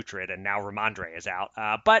absolutely putrid, and now Ramondre is out.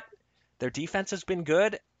 But their defense has been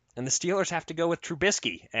good, and the Steelers have to go with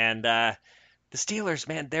Trubisky. And the Steelers,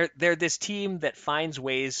 man, they're this team that finds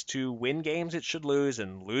ways to win games it should lose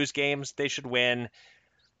and lose games they should win.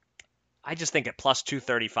 I just think at plus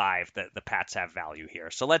 235 that the Pats have value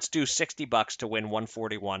here. So let's do $60 to win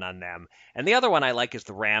 141 on them. And the other one I like is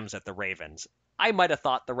the Rams at the Ravens. I might have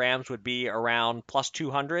thought the Rams would be around plus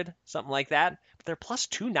 200, something like that, but they're plus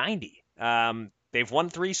 290. They've won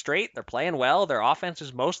 3 straight. They're playing well. Their offense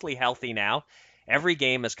is mostly healthy now. Every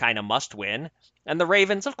game is kind of must win. And the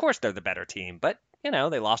Ravens, of course, they're the better team, but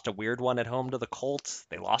they lost a weird one at home to the Colts.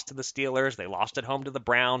 They lost to the Steelers. They lost at home to the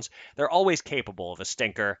Browns. They're always capable of a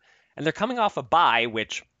stinker. And they're coming off a bye,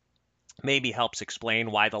 which maybe helps explain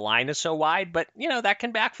why the line is so wide, but that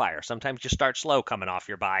can backfire. Sometimes you start slow coming off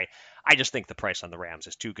your bye. I just think the price on the Rams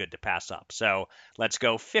is too good to pass up. So let's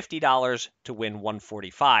go $50 to win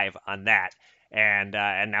 145 on that. And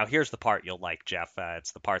now here's the part you'll like, Jeff.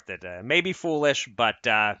 It's the part that may be foolish, but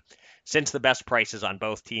since the best prices on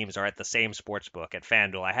both teams are at the same sportsbook at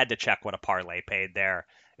FanDuel, I had to check what a parlay paid there.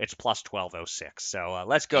 It's plus 1206. So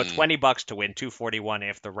let's go $20 to win 241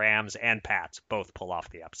 if the Rams and Pats both pull off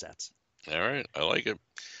the upsets. All right, I like it.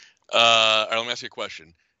 All right, let me ask you a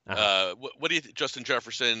question. What do you think, Justin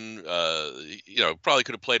Jefferson? Probably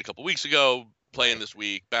could have played a couple weeks ago. Playing this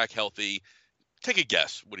week, back healthy. Take a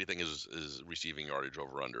guess. What do you think his receiving yardage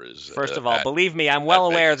over under is? First of all, believe me, I'm well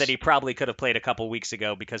aware that he probably could have played a couple weeks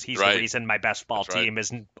ago because he's the reason my best ball team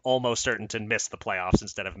is almost certain to miss the playoffs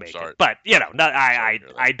instead of make it. But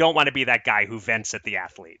I don't want to be that guy who vents at the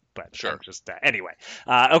athlete. But just anyway.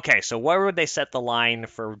 Okay, so where would they set the line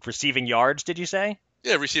for receiving yards? Did you say?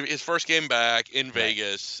 Yeah, receiving his first game back in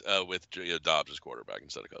Vegas with Dobbs as quarterback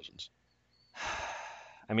instead of Cousins.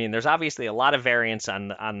 I mean, there's obviously a lot of variance on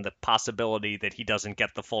the possibility that he doesn't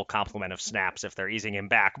get the full complement of snaps if they're easing him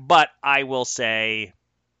back, but I will say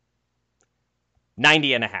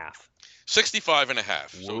 90.5.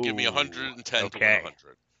 65.5. So give me 110 to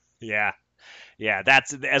 100. Yeah,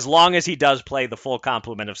 that's as long as he does play the full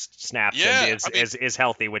complement of snaps and is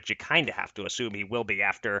healthy, which you kind of have to assume he will be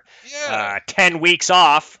after 10 weeks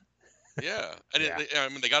off. Yeah,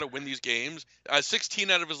 and they got to win these games.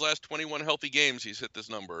 16 out of his last 21 healthy games, he's hit this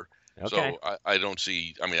number. Okay. So I don't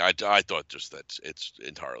see. I mean, I thought just that it's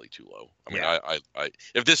entirely too low. I mean, I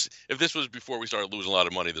if this was before we started losing a lot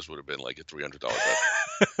of money, this would have been like a $300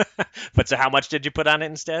 bet. But so how much did you put on it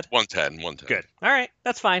instead? 110. Good. All right,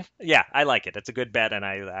 that's fine. Yeah, I like it. It's a good bet, and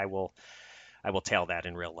I will tail that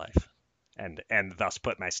in real life, and thus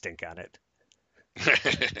put my stink on it.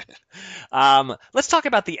 Let's talk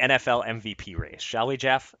about the NFL MVP race, shall we,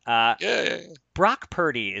 Jeff? Yeah. Brock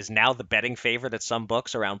Purdy is now the betting favorite at some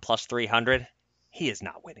books around plus 300. He is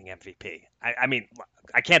not winning MVP. I mean,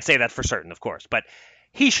 I can't say that for certain, of course, but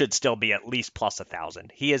he should still be at least plus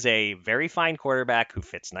 1,000. He is a very fine quarterback who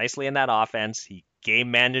fits nicely in that offense. He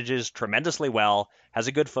game manages tremendously well, has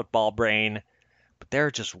a good football brain, but there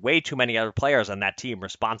are just way too many other players on that team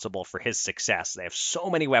responsible for his success. They have so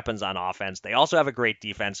many weapons on offense. They also have a great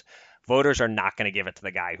defense. Voters are not going to give it to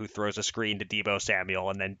the guy who throws a screen to Deebo Samuel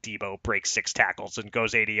and then Deebo breaks 6 tackles and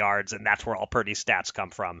goes 80 yards, and that's where all Purdy's stats come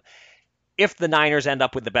from. If the Niners end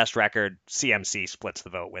up with the best record, CMC splits the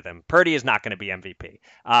vote with him. Purdy is not going to be MVP.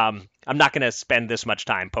 I'm not going to spend this much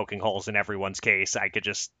time poking holes in everyone's case.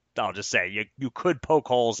 I'll just say you could poke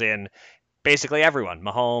holes in basically everyone.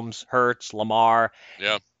 Mahomes, Hurts, Lamar.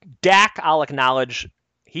 Yeah. Dak, I'll acknowledge,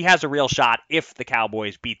 he has a real shot if the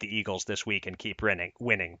Cowboys beat the Eagles this week and keep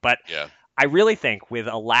winning. But yeah. I really think with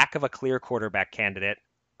a lack of a clear quarterback candidate,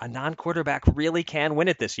 a non-quarterback really can win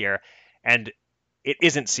it this year. And it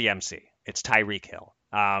isn't CMC. It's Tyreek Hill.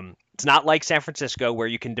 It's not like San Francisco where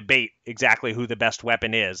you can debate exactly who the best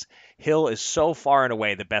weapon is. Hill is so far and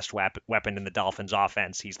away the best weapon in the Dolphins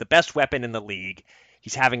offense. He's the best weapon in the league.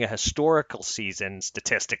 He's having a historical season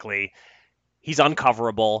statistically. He's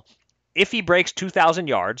uncoverable. If he breaks 2,000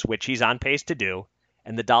 yards, which he's on pace to do,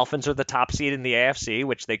 and the Dolphins are the top seed in the AFC,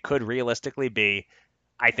 which they could realistically be,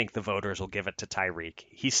 I think the voters will give it to Tyreek.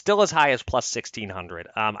 He's still as high as plus 1,600.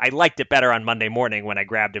 I liked it better on Monday morning when I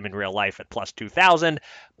grabbed him in real life at plus 2,000,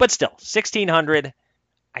 but still, 1,600,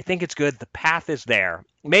 I think it's good. The path is there.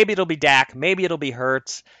 Maybe it'll be Dak. Maybe it'll be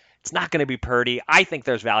Hurts. It's not going to be Purdy. I think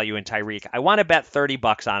there's value in Tyreek. I want to bet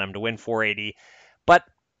 $30 on him to win 480, but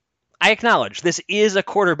I acknowledge this is a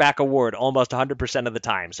quarterback award almost 100% of the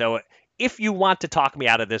time. So if you want to talk me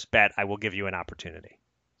out of this bet, I will give you an opportunity.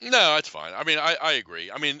 No, it's fine. I mean, I agree.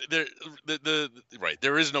 I mean,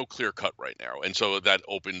 there is no clear cut right now, and so that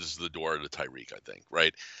opens the door to Tyreek, I think,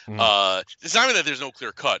 right? Mm-hmm. It's not even that there's no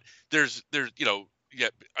clear cut. There's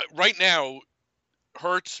right now,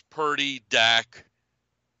 Hurts, Purdy, Dak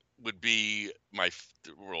would be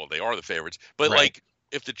they are the favorites, but right. Like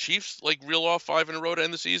if the Chiefs reel off 5 in a row to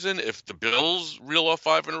end the season, if the Bills reel off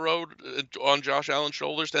 5 in a row on Josh Allen's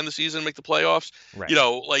shoulders to end the season and make the playoffs, right.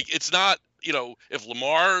 It's not. If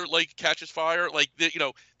Lamar catches fire,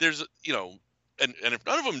 there's and if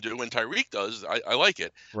none of them do and Tyreek does, I like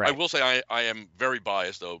it. Right. I will say I am very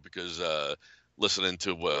biased though because listening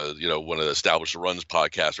to one of the Establish the Runs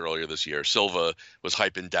podcasts earlier this year, Silva was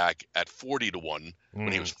hyping Dak at 40-1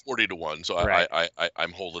 when he was 40-1. So right.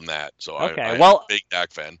 I'm holding that. So okay. I'm a big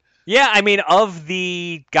Dak fan. Yeah, I mean, of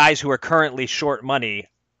the guys who are currently short money,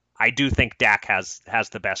 I do think Dak has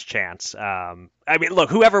the best chance. I mean, look,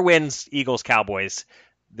 whoever wins Eagles-Cowboys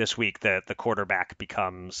this week, the quarterback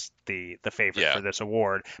becomes the favorite for this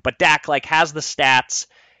award. But Dak has the stats,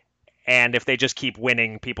 and if they just keep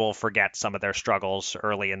winning, people forget some of their struggles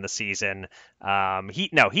early in the season.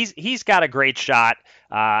 He's got a great shot.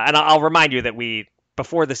 And I'll remind you that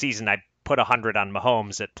before the season I put 100 on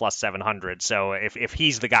Mahomes at plus 700. So if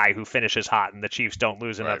he's the guy who finishes hot and the Chiefs don't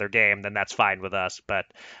lose another game, then that's fine with us. But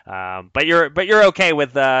you're okay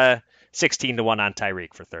with 16-1 on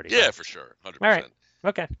Tyreek for 30. Yeah, for sure. 100%. All right.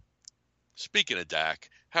 Okay. Speaking of Dak,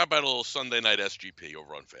 how about a little Sunday night SGP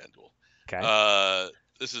over on FanDuel? Okay.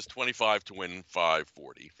 This is 25 to win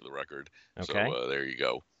 540 for the record. Okay. So there you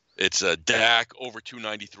go. It's Dak over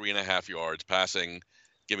 293.5 yards passing.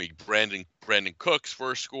 Give me Brandon Cooks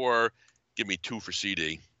first score. Give me 2 for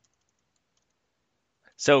CD.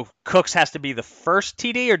 So Cooks has to be the first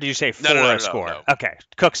TD, or did you say a score? No. Okay,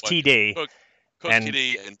 Cooks TD. Cooks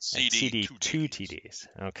TD and CD 2 TDs.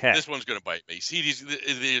 Okay. This one's going to bite me.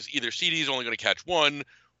 Either CD's only going to catch 1,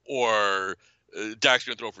 or Dak's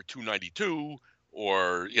going to throw for 292,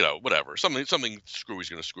 or whatever. Something screwy's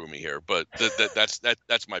going to screw me here. But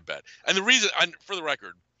that's my bet. And the reason, for the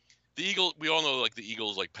record, the Eagles, we all know the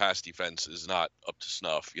Eagles pass defense is not up to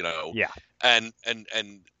snuff, Yeah. And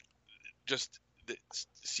just the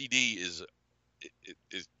CD is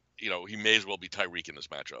he may as well be Tyreek in this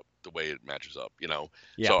matchup the way it matches up,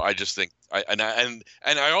 Yeah. So I just think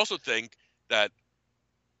I also think that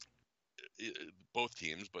both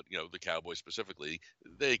teams, but the Cowboys specifically,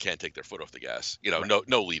 they can't take their foot off the gas. Right.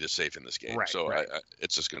 No lead is safe in this game. Right, so right.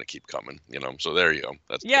 It's just going to keep coming. So there you go.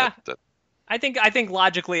 I think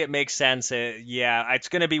logically it makes sense. It's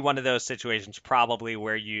going to be one of those situations probably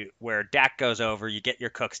where Dak goes over, you get your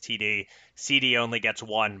Cooks TD, CD only gets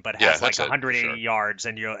 1, but has 180 yards,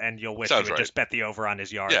 and you'll wish you would just bet the over on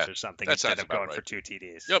his yards or something instead of going for 2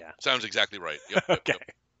 TDs. Yep, sounds exactly right. Yep, okay. Yep.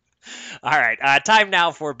 All right, time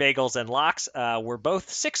now for bagels and locks. We're both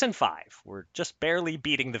 6-5. We're just barely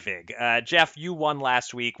beating the vig. Jeff, you won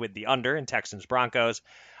last week with the under in Texans Broncos.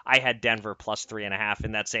 I had Denver plus 3.5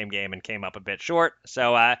 in that same game and came up a bit short.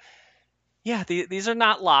 So, these are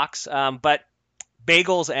not locks, but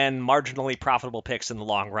bagels and marginally profitable picks in the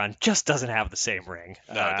long run just doesn't have the same ring.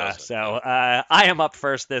 No, it doesn't. So I am up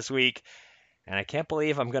first this week. And I can't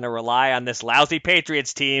believe I'm going to rely on this lousy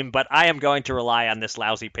Patriots team, but I am going to rely on this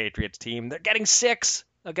lousy Patriots team. They're getting 6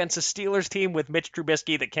 against a Steelers team with Mitch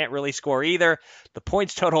Trubisky that can't really score either. The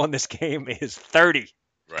points total in this game is 30.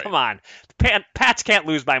 Right. Come on. Pats can't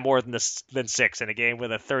lose by more than 6 in a game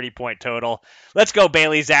with a 30-point total. Let's go,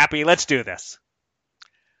 Bailey Zappi. Let's do this.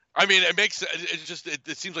 I mean,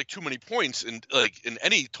 it seems like too many points in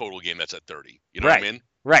any total game that's at 30. You know what I mean?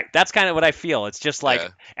 Right. That's kind of what I feel. It's just like,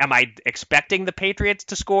 am I expecting the Patriots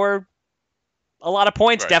to score a lot of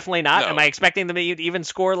points? Right. Definitely not. No. Am I expecting them to even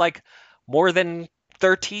score like more than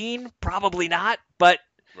 13? Probably not. But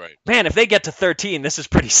man, if they get to 13, this is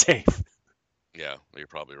pretty safe. Yeah, you're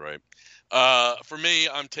probably right. For me,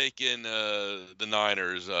 I'm taking the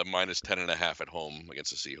Niners minus 10.5 at home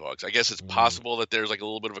against the Seahawks. I guess it's possible that there's like a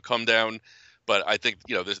little bit of a come down, but I think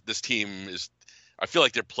this team is. I feel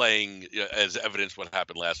like they're playing, as evidence what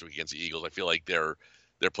happened last week against the Eagles. I feel like they're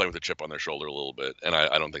playing with a chip on their shoulder a little bit, and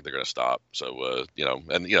I don't think they're going to stop. So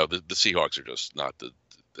the Seahawks are just not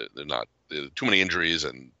they're not too many injuries,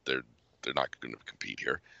 and they're not going to compete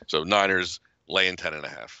here. So Niners laying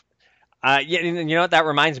 10.5. And you know what? That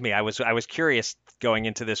reminds me. I was curious going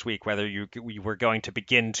into this week whether you were going to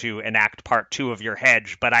begin to enact part 2 of your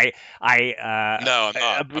hedge, but no,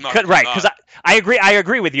 I'm not. Right, because I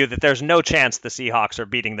agree with you that there's no chance the Seahawks are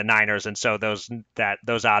beating the Niners, and so those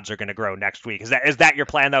odds are going to grow next week. Is that your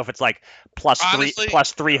plan though? If it's like plus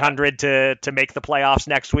 300 to make the playoffs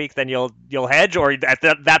next week, then you'll hedge, or at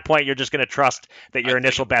that point you're just going to trust that your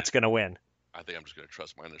initial bet's going to win. I think I'm just going to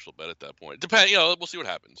trust my initial bet at that point. We'll see what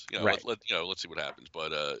happens. Right. Let's see what happens. But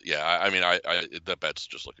that bet's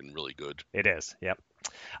just looking really good. It is. Yep.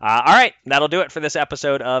 All right, that'll do it for this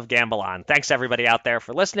episode of Gamble On. Thanks everybody out there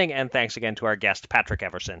for listening, and thanks again to our guest Patrick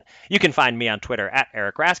Everson. You can find me on Twitter at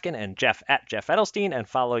Eric Raskin and Jeff at Jeff Edelstein, and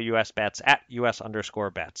follow US Bets at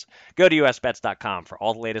US_bets. Go to usbets.com for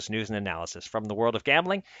all the latest news and analysis from the world of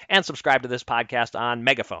gambling, and subscribe to this podcast on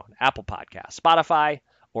Megaphone, Apple Podcasts, Spotify,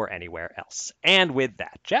 or anywhere else. And with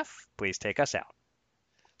that, Jeff, please take us out.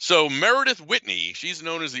 So Meredith Whitney, she's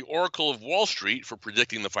known as the Oracle of Wall Street for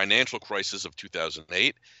predicting the financial crisis of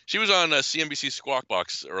 2008. She was on CNBC Squawk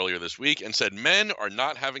Box earlier this week and said men are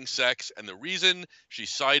not having sex, and the reason she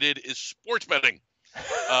cited is sports betting.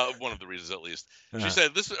 One of the reasons, at least. She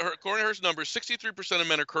said, according to her numbers, 63% of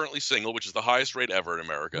men are currently single, which is the highest rate ever in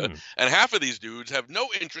America, and half of these dudes have no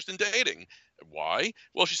interest in dating. Why?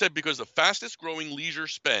 Well, she said because the fastest growing leisure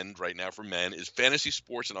spend right now for men is fantasy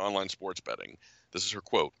sports and online sports betting. This is her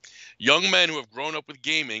quote. Young men who have grown up with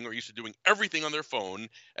gaming are used to doing everything on their phone,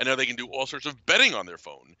 and now they can do all sorts of betting on their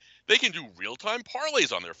phone. They can do real-time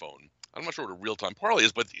parlays on their phone. I'm not sure what a real-time parlay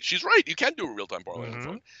is, but she's right. You can do a real-time parlay on your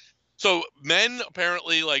phone. So men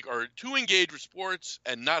apparently are too engaged with sports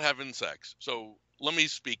and not having sex. So let me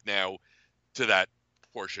speak now to that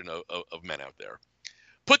portion of men out there.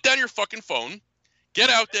 Put down your fucking phone, get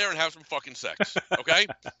out there and have some fucking sex, okay?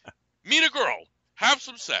 Meet a girl, have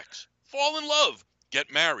some sex, fall in love,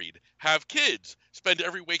 get married, have kids, spend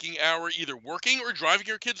every waking hour either working or driving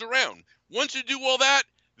your kids around. Once you do all that,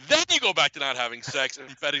 then you go back to not having sex and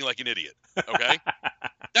betting like an idiot, okay?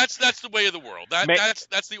 That's the way of the world.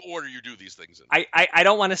 That's the order you do these things in. I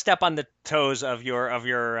don't want to step on the toes of your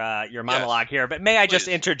monologue here, but may I just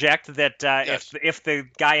interject that if the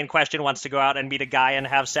guy in question wants to go out and meet a guy and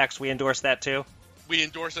have sex, we endorse that too? We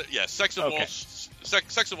endorse it. Yes, sex of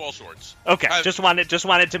all sorts. Okay, just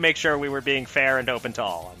wanted to make sure we were being fair and open to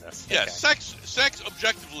all on this. Yes, okay. Sex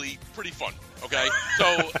objectively pretty fun. Okay,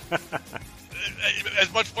 so.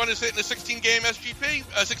 As much fun as hitting a 16-game SGP,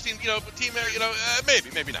 16, team,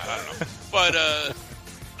 maybe not, I don't know, but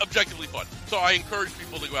objectively fun. So I encourage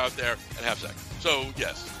people to go out there and have sex. So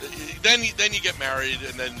yes, then you get married,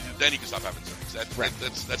 and then you can stop having sex.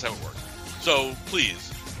 That's how it works. So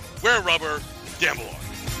please, wear rubber, gamble on.